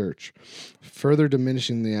wrong church, further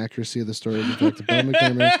diminishing the accuracy of the story of the fact that Father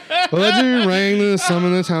McDermott allegedly rang the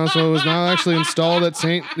summon the townsfolk was not actually installed at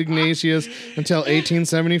St. Ignatius until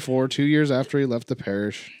 1874, 2 years after he left the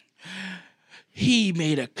parish. He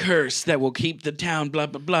made a curse that will keep the town, blah,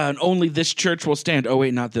 blah, blah, and only this church will stand. Oh,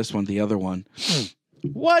 wait, not this one, the other one.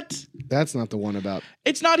 What? That's not the one about...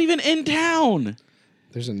 It's not even in town.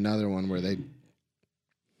 There's another one where they...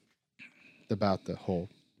 about the whole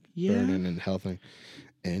burning and hell thing.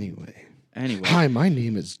 Anyway. Hi, my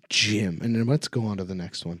name is Jim. And then let's go on to the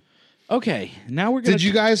next one. Okay, now we're going to... Did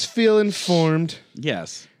you guys feel informed?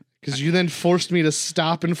 Yes. Because you then forced me to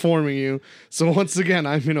stop informing you. So once again,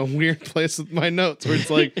 I'm in a weird place with my notes where it's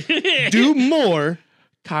like, do more,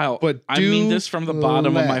 Kyle, but I mean this from the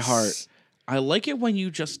bottom less. of my heart. I like it when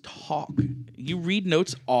you just talk. You read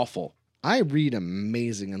notes awful. I read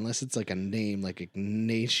amazing unless it's like a name like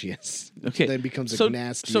Ignatius. Okay. Then it becomes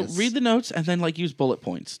Ignastius. So read the notes and then like use bullet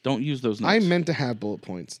points. Don't use those notes. I meant to have bullet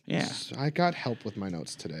points. Yeah. I got help with my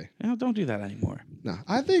notes today. No, don't do that anymore. No,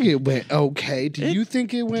 I think it went okay. Do you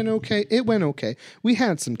think it went okay? It went okay. We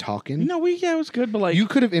had some talking. No, it was good, but like... You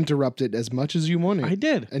could have interrupted as much as you wanted. I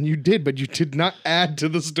did. And you did, but you did not add to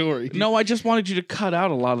the story. No, I just wanted you to cut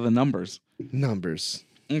out a lot of the numbers. Numbers.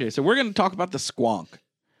 Okay, so we're going to talk about the squonk.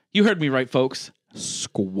 You heard me right, folks.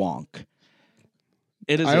 Squonk.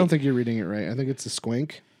 It is. I don't think you're reading it right. I think it's a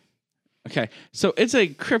squink. Okay, so it's a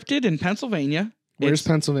cryptid in Pennsylvania. Where's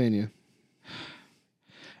Pennsylvania?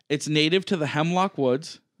 It's native to the Hemlock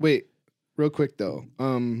Woods. Wait, real quick though.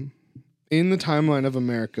 In the timeline of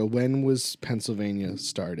America, when was Pennsylvania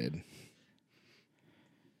started? You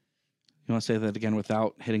want to say that again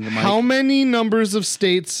without hitting the mic? How many numbers of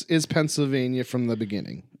states is Pennsylvania from the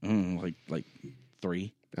beginning? Like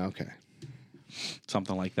 3. Okay.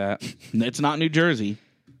 Something like that. It's not New Jersey.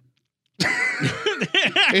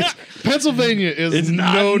 Pennsylvania is It's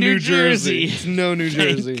not no New New Jersey. Jersey. It's no New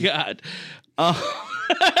Jersey. Thank God.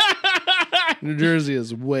 New Jersey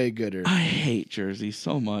is way gooder. I hate Jersey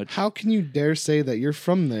so much. How can you dare say that you're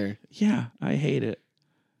from there? Yeah, I hate it.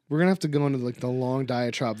 We're gonna have to go into like the long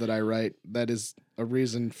diatribe that I write. That is a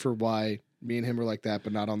reason for why me and him are like that,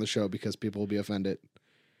 but not on the show because people will be offended.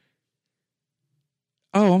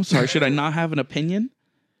 Oh, I'm sorry. Should I not have an opinion?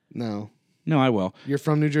 No. No, I will. You're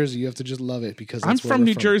from New Jersey. You have to just love it because I'm that's where from we're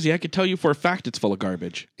New Jersey. I could tell you for a fact it's full of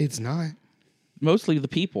garbage. It's not. Mostly the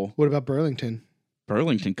people. What about Burlington?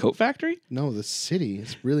 Burlington Coat Factory? No, the city.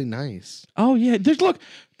 It's really nice. Oh, yeah. Look,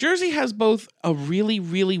 Jersey has both a really,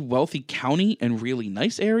 really wealthy county and really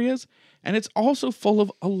nice areas, and it's also full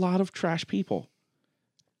of a lot of trash people.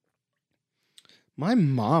 My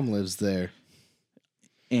mom lives there.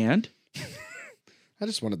 And? I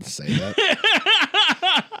just wanted to say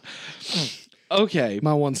that. Okay.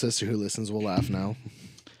 My one sister who listens will laugh now.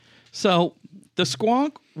 So, the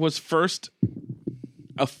squonk was first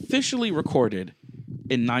officially recorded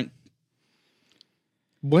in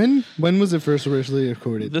When was it first originally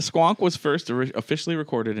recorded? The squonk was first officially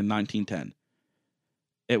recorded in 1910.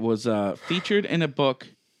 It was featured in a book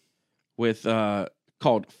with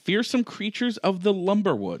called "Fearsome Creatures of the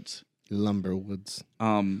Lumberwoods." Lumberwoods.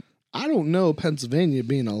 I don't know Pennsylvania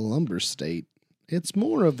being a lumber state. It's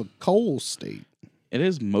more of a coal state. It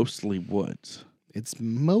is mostly woods. It's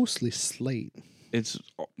mostly slate. It's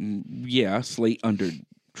slate under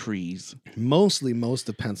trees. Most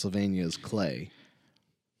of Pennsylvania is clay.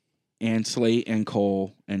 And slate and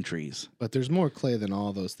coal and trees. But there's more clay than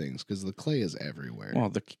all those things because the clay is everywhere.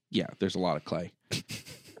 Well, there's a lot of clay.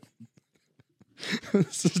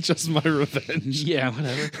 This is just my revenge. Yeah,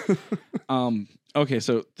 whatever. Okay,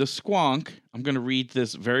 so the squonk, I'm going to read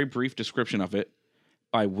this very brief description of it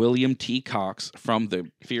by William T. Cox from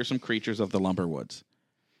the Fearsome Creatures of the Lumberwoods.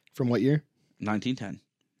 From what year? 1910.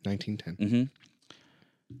 1910. Mm-hmm.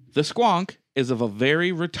 The squonk is of a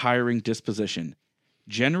very retiring disposition,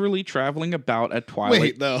 generally traveling about at twilight.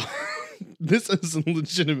 Wait, though. This is a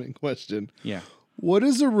legitimate question. Yeah. What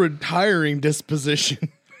is a retiring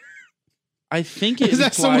disposition? I think it is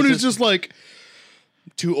that someone who's just just like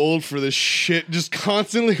too old for this shit, just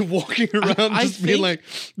constantly walking around, being like,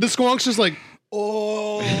 the squonk's just like,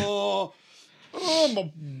 oh,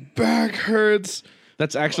 my back hurts.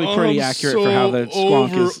 That's actually pretty accurate for how the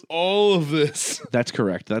squonk is. All of this. That's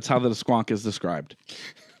correct. That's how the squonk is described.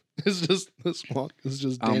 It's just the squonk is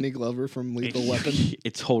just Danny Glover from Lethal Weapon.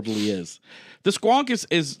 It totally is. The squonk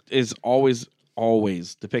is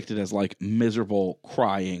always depicted as like miserable,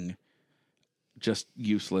 crying, just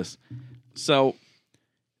useless. So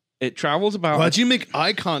It travels about. Why'd you make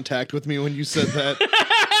eye contact with me when you said that?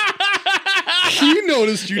 He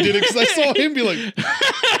noticed you did it because I saw him be like.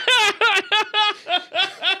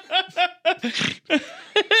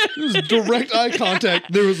 It was direct eye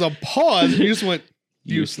contact. There was a pause. And you just went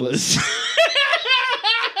useless.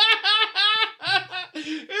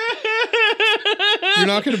 You're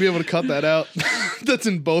not going to be able to cut that out. That's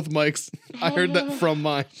in both mics. I heard that from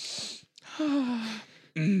mine.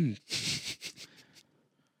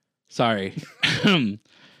 Sorry.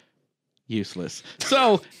 Useless.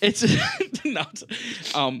 So it's not.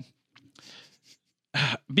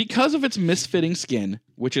 Because of its misfitting skin,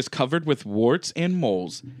 which is covered with warts and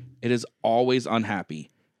moles, it is always unhappy.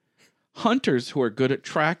 Hunters who are good at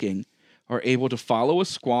tracking are able to follow a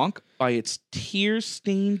squonk by its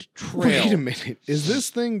tear-stained trail. Wait a minute. Is this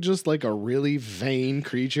thing just like a really vain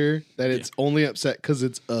creature that it's only upset because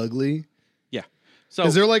it's ugly? Yeah. So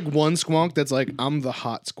is there like one squonk that's like, I'm the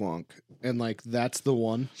hot squonk? And like, that's the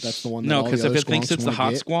one? That's the one that no, because if it thinks it's the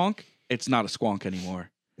hot squonk, it's not a squonk anymore.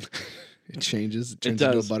 It changes. It turns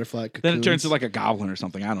into a butterfly. Cocoons. Then it turns into like a goblin or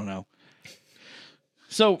something. I don't know.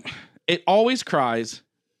 So it always cries.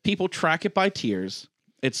 People track it by tears.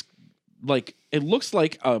 It's like, it looks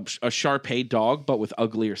like a Shar-Pei dog, but with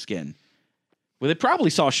uglier skin. Well, they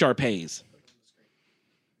probably saw Shar-Peis.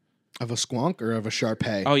 Of a squonk or of a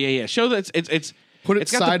Shar-Pei? Oh, yeah. Show that it's Put it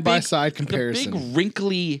it's got side by side comparison. The big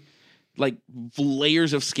wrinkly like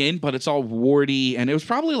layers of skin, but it's all warty. And it was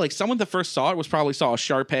probably like someone that first saw it probably saw a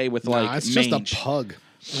Shar-Pei with like it's mange. just a pug.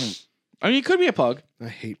 I mean, it could be a pug. I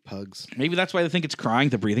hate pugs. Maybe that's why they think it's crying,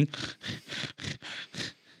 the breathing.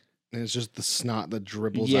 And it's just the snot that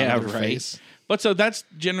dribbles out of their face. But so that's,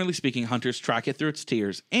 generally speaking, hunters track it through its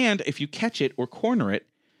tears. And if you catch it or corner it,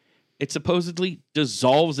 it supposedly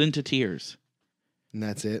dissolves into tears. And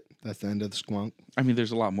that's it. That's the end of the squonk. I mean,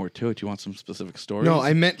 there's a lot more to it. You want some specific stories? No,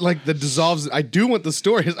 I meant like the dissolves. I do want the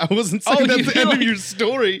stories. I wasn't saying that's the end of your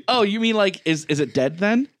story. Oh, you mean like, is it dead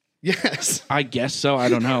then? Yes. I guess so. I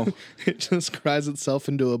don't know. It just cries itself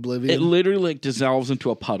into oblivion. It literally like dissolves into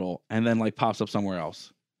a puddle and then like pops up somewhere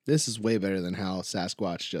else. This is way better than how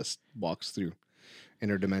Sasquatch just walks through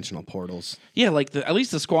interdimensional portals. Yeah, like at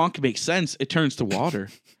least the squonk makes sense. It turns to water.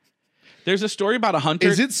 There's a story about a hunter.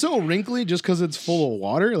 Is it so wrinkly just because it's full of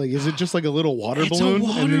water? Like, is it just like a little water It's a balloon?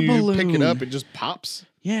 water and then you pick it balloon. up, it just pops?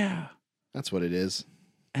 Yeah. That's what it is.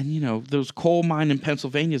 And, you know, those coal mine in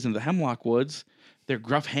Pennsylvania's in the hemlock woods, they're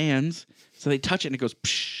gruff hands, so they touch it and it goes,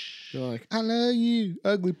 psh. You're like, I love you,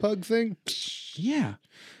 ugly pug thing. Psh. Yeah.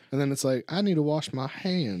 And then it's like, I need to wash my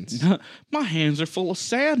hands. My hands are full of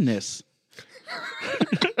sadness.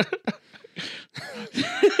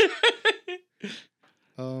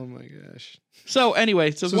 Oh my gosh. So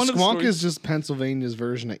anyway, so one of the Squonk stories, is just Pennsylvania's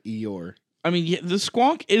version of Eeyore. I mean, yeah, the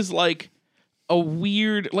squonk is like a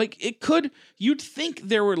weird, like you'd think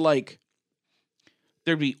there were like,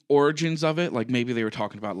 there'd be origins of it. Like maybe they were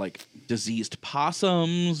talking about like diseased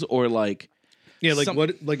possums or like, yeah, like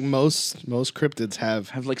most cryptids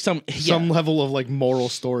have like some level of like moral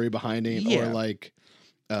story behind it, Yeah. or like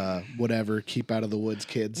whatever, keep out of the woods,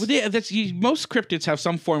 kids. Well, yeah, most cryptids have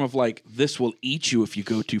some form of like, this will eat you if you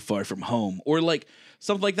go too far from home, or like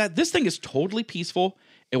something like that. This thing is totally peaceful.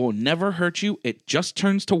 It will never hurt you. It just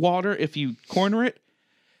turns to water if you corner it.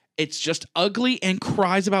 It's just ugly and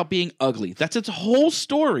cries about being ugly. That's its whole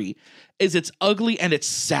story. Is it's ugly and it's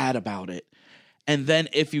sad about it. And then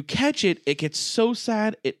if you catch it, it gets so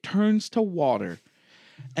sad it turns to water.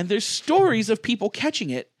 And there's stories of people catching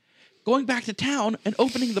it, going back to town and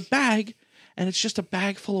opening the bag, and it's just a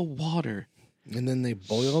bag full of water. And then they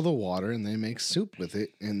boil the water and they make soup with it,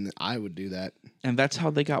 and I would do that. And that's how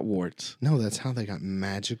they got warts. No, that's how they got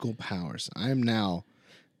magical powers. I am now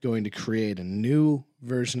going to create a new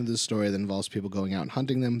version of this story that involves people going out and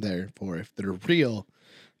hunting them. Therefore, if they're real,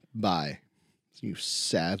 bye. You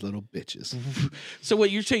sad little bitches. So what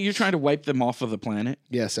you're saying, you're trying to wipe them off of the planet?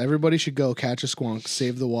 Yes, everybody should go catch a squonk,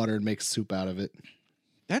 save the water, and make soup out of it.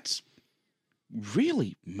 That's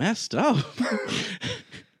really messed up.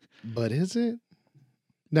 But is it?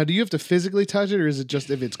 Now, do you have to physically touch it, or is it just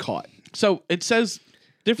if it's caught? So it says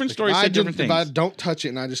different stories say different things. If I don't touch it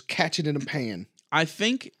and I just catch it in a pan. I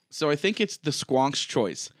think it's the squonk's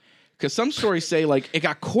choice. Because some stories say, like, it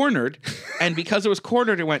got cornered, and because it was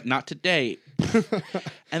cornered, it went, not today.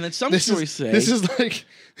 And then some stories say... This is like...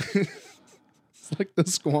 It's like the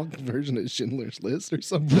squonk version of Schindler's List or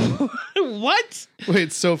something. What? Wait,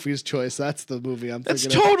 it's Sophie's Choice. That's the movie I'm thinking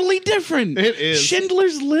That's totally different. It is.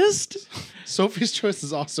 Schindler's List? Sophie's Choice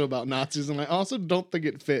is also about Nazis, and I also don't think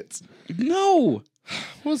it fits. No.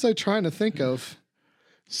 What was I trying to think of?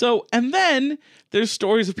 So, and then there's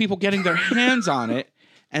stories of people getting their hands on it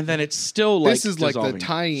and then it's still like this is like dissolving. the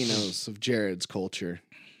Tainos of Jared's culture.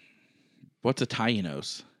 What's a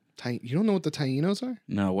Tainos? You don't know what the Tainos are?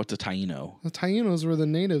 No, what's a Taino? The Tainos were the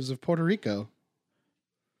natives of Puerto Rico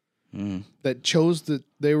Mm. that chose that.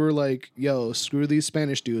 They were like, yo, screw these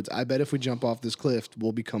Spanish dudes. I bet if we jump off this cliff,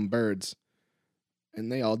 we'll become birds. And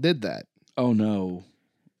they all did that. Oh, no.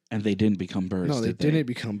 And they didn't become birds, No, they did didn't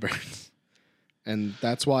become birds. And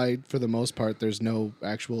that's why, for the most part, there's no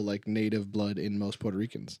actual like native blood in most Puerto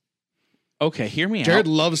Ricans. Okay, hear me Jared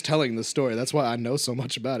out. loves telling this story. That's why I know so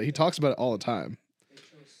much about it. He talks about it all the time. They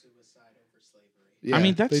chose suicide over slavery. Yeah, I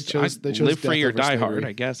mean, that's they chose live free death or over die slavery. hard,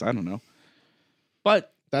 I guess. I don't know.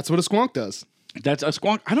 But That's what a squonk does. that's a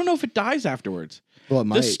squonk. I don't know if it dies afterwards. Well, it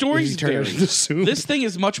might. The story's if you turn it very. into soup. This thing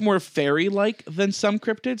is much more fairy-like than some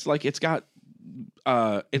cryptids. Like it's got.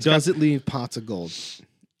 Does it leave pots of gold?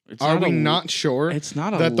 It's Are not we a- not sure It's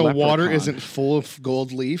not a that the water leprechaun. isn't full of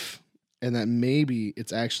gold leaf, and that maybe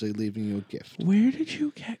it's actually leaving you a gift? Where did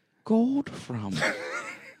you get gold from?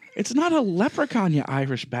 It's not a leprechaun, you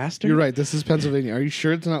Irish bastard. You're right. This is Pennsylvania. Are you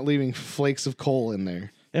sure it's not leaving flakes of coal in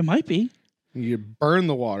there? It might be. You burn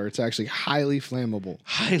the water. It's actually highly flammable.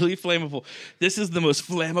 Highly flammable. This is the most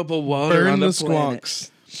flammable water Burn on the the planet.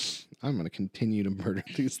 squonks. I'm going to continue to murder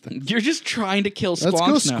these things. You're just trying to kill Let's go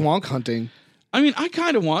squonks now. squonk hunting. I mean, I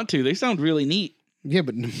kind of want to. They sound really neat. Yeah,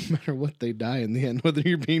 but no matter what, they die in the end, whether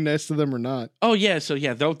you're being nice to them or not. Oh yeah, so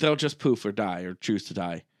yeah, they'll just poof or die or choose to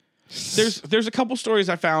die. There's a couple stories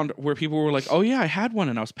I found where people were like, "Oh yeah, I had one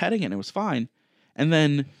and I was petting it and it was fine," and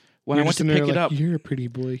then when You're I went just to in there pick it like, up, you're a pretty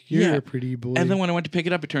boy. You're Yeah. a pretty boy. and then when I went to pick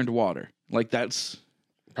it up, it turned to water. Like that's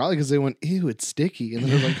probably because they went, ew, it's sticky, and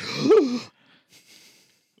then they're like,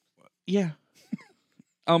 yeah.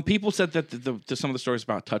 People said that some of the stories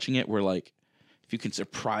about touching it were like, if you can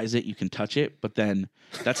surprise it, you can touch it. But then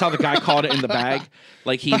that's how the guy caught it in the bag.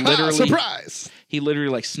 Like he literally surprise. He literally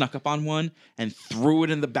like snuck up on one and threw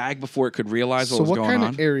it in the bag before it could realize So what was what going kind on.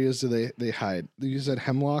 of areas do they hide? You said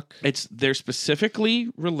hemlock. They're specifically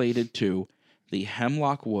related to the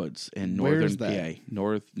Hemlock Woods in Where's northern that? PA,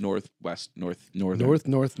 northwest.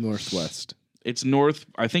 Northwest. It's north.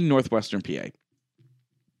 I think northwestern PA.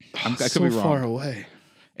 I could so be wrong. far away.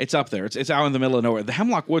 It's up there. It's out in the middle of nowhere. The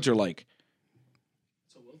Hemlock Woods are like,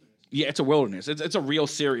 It's a wilderness. yeah, it's a wilderness. It's a real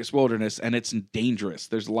serious wilderness, and it's dangerous.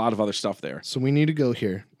 There's a lot of other stuff there. So we need to go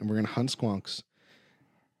here, and we're gonna hunt squonks.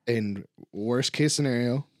 And worst case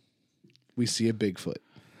scenario, we see a Bigfoot.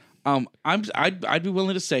 I'd be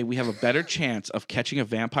willing to say we have a better chance of catching a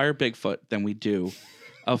vampire Bigfoot than we do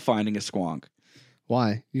of finding a squonk.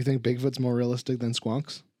 Why? You think Bigfoot's more realistic than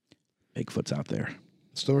squonks? Bigfoot's out there.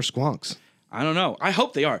 So are squonks. I don't know. I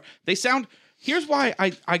hope they are. They sound. Here's why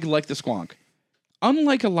I like the squonk.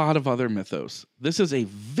 Unlike a lot of other mythos, this is a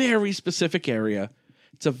very specific area.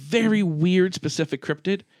 It's a very weird specific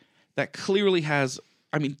cryptid that clearly has.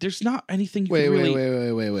 I mean, there's not anything you Wait. can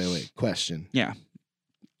really. Wait. Question. Yeah.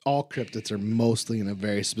 All cryptids are mostly in a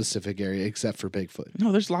very specific area, except for Bigfoot.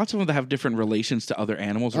 No, there's lots of them that have different relations to other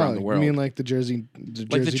animals around the world. You mean like the Jersey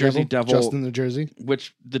Devil? Justin the Jersey?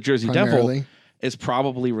 Which the Jersey Devil Primarily. is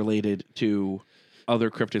probably related to other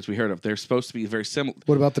cryptids we heard of. They're supposed to be very similar.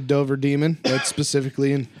 What about the Dover Demon? That's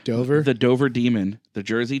specifically in Dover. The Dover Demon, the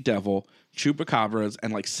Jersey Devil, Chupacabras,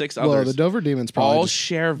 and like six well, others the Dover Demon's probably all just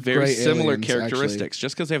share very gray similar aliens, characteristics.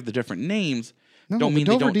 Just because they have the different names, no, don't the mean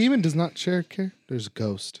they Dover don't. Demon does not share care. There's a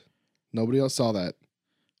ghost. Nobody else saw that.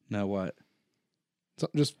 No, what?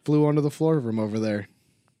 Something just flew onto the floor from over there.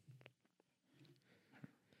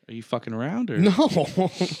 Are you fucking around or No,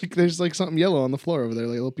 like, there's like something yellow on the floor over there,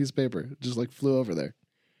 like a little piece of paper. It just like flew over there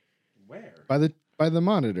where? by the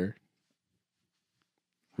monitor.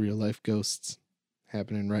 Real life ghosts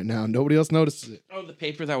happening right now. Nobody else notices it. Oh, the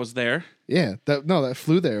paper that was there. Yeah, that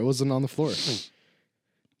flew there. It wasn't on the floor.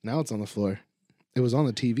 Now it's on the floor. It was on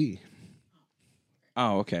the TV.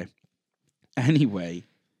 Oh, okay. Anyway,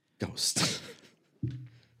 Ghost.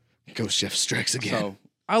 Ghost Chef strikes again. so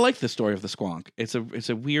I like the story of the squonk. It's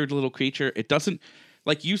a weird little creature. It doesn't,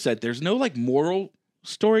 like you said, there's no like moral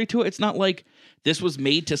story to it. It's not like this was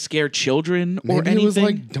made to scare children or Maybe anything. it was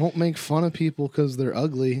like, don't make fun of people because they're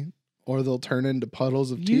ugly, or they'll turn into puddles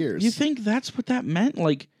of tears. You think that's what that meant?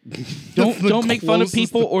 Like, That's the don't make fun of closest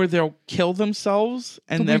people, or they'll kill themselves,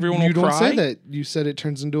 and But everyone will you cry. don't say that. You said it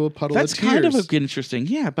turns into a puddle That's of tears. kind of interesting.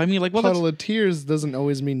 Yeah, but I mean, like, well, Puddle of tears doesn't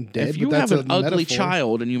always mean dead. if you but that's have an a ugly metaphor.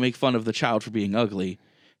 child and you make fun of the child for being ugly,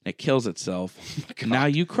 and it kills itself, now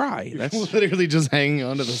you cry. That's literally just hanging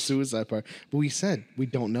on to the suicide part. But we said we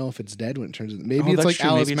don't know if it's dead when it turns into. Maybe oh, it's that's like true.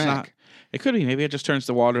 Alice Maybe it's Mack. not. It could be. Maybe it just turns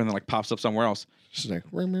to water and then like pops up somewhere else. Just like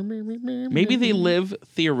Maybe they live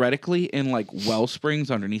theoretically in like well springs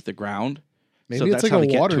underneath the ground. Maybe so it's that's like how a they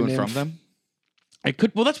get water to and nymph. from them. It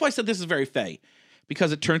could. Well, that's why I said this is very fey,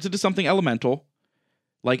 because it turns into something elemental,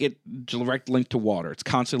 like it direct link to water. It's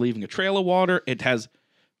constantly leaving a trail of water. It has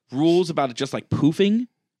rules about it, just like poofing.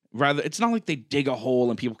 Rather, it's not like they dig a hole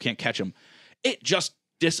and people can't catch them. It just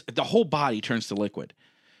the whole body turns to liquid.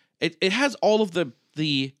 It has all of the.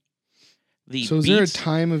 So is there a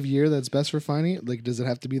time of year that's best for finding it? Like, does it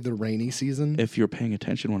have to be the rainy season? If you're paying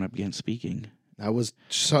attention when I began speaking. I was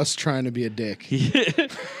just trying to be a dick.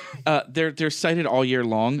 They're sighted all year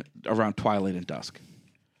long around twilight and dusk.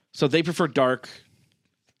 So they prefer dark.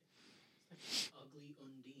 Ugly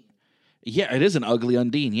Undine. Yeah, it is an ugly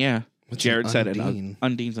Undine, yeah. What's Jared an said it. Undine?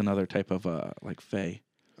 Undine's another type of like fae.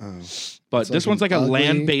 Oh. But It's this like one's an like a ugly-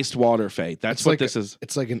 land-based water fae. That's It's what like this is.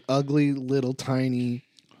 It's like an ugly little tiny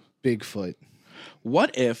Bigfoot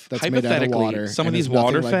What if that's made out of hypothetically water. some of and these is nothing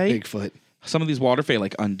water like fae, Bigfoot. some of these water fae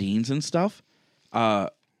like Undines and stuff,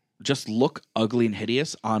 just look ugly and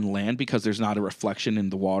hideous on land because there's not a reflection in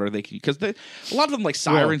the water. Because a lot of them like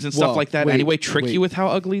sirens and stuff well, like that wait, anyway trick wait. you with how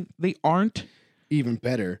ugly they aren't. Even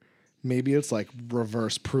better, maybe it's like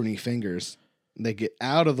reverse pruny fingers. They get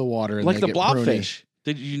out of the water and Like they the get pruny. blobfish.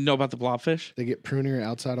 Did you know about the blobfish? They get prunier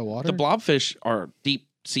outside of water. The blobfish are deep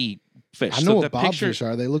sea fish. I know what that picture- blobfish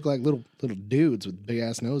are. They look like little dudes with big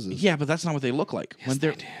ass noses. Yeah, but that's not what they look like when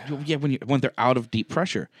Yes, they're when they're out of deep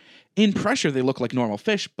pressure. In pressure, they look like normal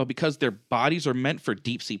fish, but because their bodies are meant for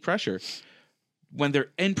deep sea pressure, when they're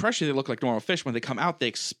in pressure, they look like normal fish. When they come out, they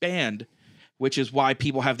expand, which is why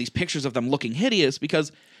people have these pictures of them looking hideous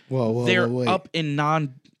because they're wait. up in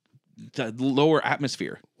the lower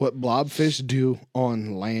atmosphere. What blobfish do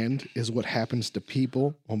on land is what happens to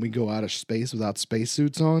people when we go out of space without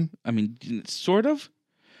spacesuits on. I mean, sort of.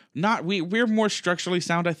 Not we're more structurally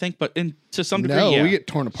sound, I think, but to some degree, No, yeah. we get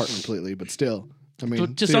torn apart completely, but still. I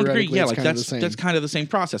mean, To some degree, theoretically, yeah, it's like kind of the same. that's kind of the same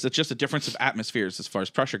process. It's just a difference of atmospheres as far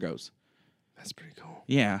as pressure goes. That's pretty cool.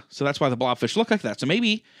 Yeah, so that's why the blobfish look like that. So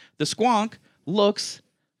maybe the squonk looks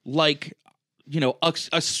like,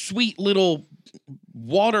 a sweet little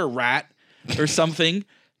water rat or something,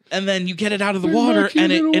 and then you get it out of the Where's my water cute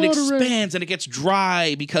and it little water rat? expands and it gets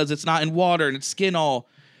dry because it's not in water and its skin all.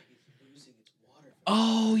 Losing its water.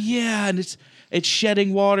 Oh yeah, and it's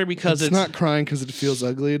shedding water because It's not crying because it feels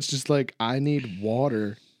ugly. It's just like, I need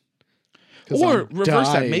water. 'Cause Or I'm reverse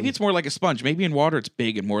that. dying. Maybe it's more like a sponge. Maybe in water it's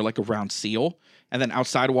big and more like a round seal. And then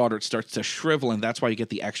outside of water it starts to shrivel. And that's why you get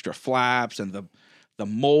the extra flaps and the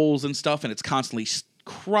moles and stuff. And it's constantly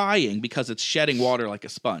crying because it's shedding water like a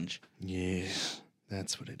sponge. Yeah,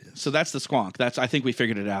 that's what it is. So that's the squonk. I think we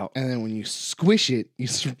figured it out. And then when you squish it, you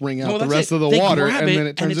wring out Well, the that's rest it. of the They water, grab and then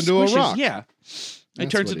it turns into squishes. a rock. Yeah. It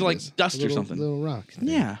That's turns what into like is. dust A little, or something. Little rock. thing.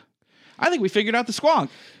 Yeah. I think we figured out the squonk.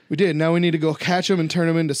 We did. Now we need to go catch them and turn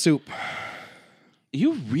them into soup.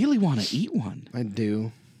 You really want to eat one. I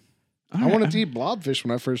do. All I right. wanted to eat blobfish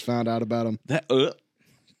when I first found out about them.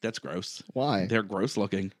 That's gross. Why? They're gross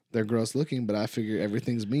looking. They're gross looking, but I figure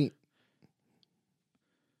everything's meat.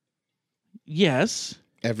 Yes.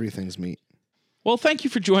 Everything's meat. Well, thank you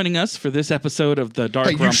for joining us for this episode of the Dark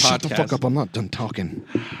Hey, Rum you shut Podcast. the fuck up. I'm not done talking.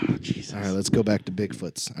 Oh, Jesus. All right, let's go back to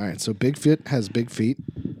Bigfoots. All right, so Bigfoot has big feet.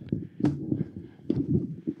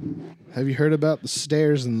 Have you heard about the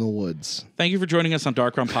stairs in the woods? Thank you for joining us on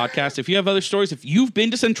Dark Rum Podcast. If you have other stories, if you've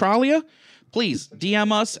been to Centralia, please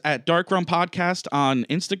DM us at Dark Rum Podcast on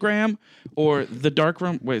Instagram or the Dark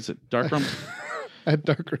Rum. Wait, is it Dark Rum? At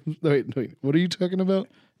Dark Room. Wait. What are you talking about?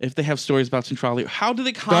 If they have stories about Centralia, how do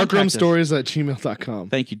they contact us? Darkrumstories@gmail.com.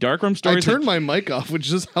 Thank you. Dark Rum I Stories. turned my mic off, which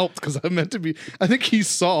just helped because I meant to be. I think he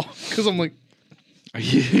saw because I'm like,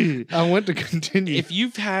 I went to continue. If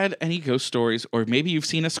you've had any ghost stories, or maybe you've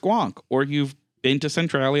seen a squonk, or you've been to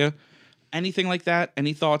Centralia, anything like that,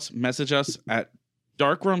 any thoughts, message us at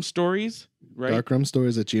Darkroom Stories, right?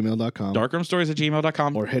 Darkrumstories@gmail.com.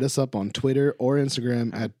 Darkroomstories@gmail.com. Or hit us up on Twitter or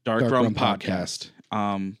Instagram at Darkroom Podcast.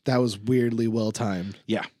 Podcast. That was weirdly well timed.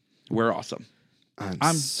 Yeah, we're awesome.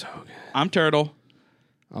 I'm so good. I'm Turtle.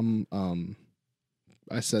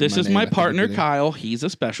 I said This is name my at the partner, beginning. Kyle. He's a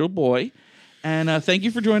special boy. And thank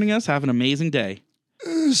you for joining us. Have an amazing day.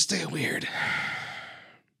 Stay weird.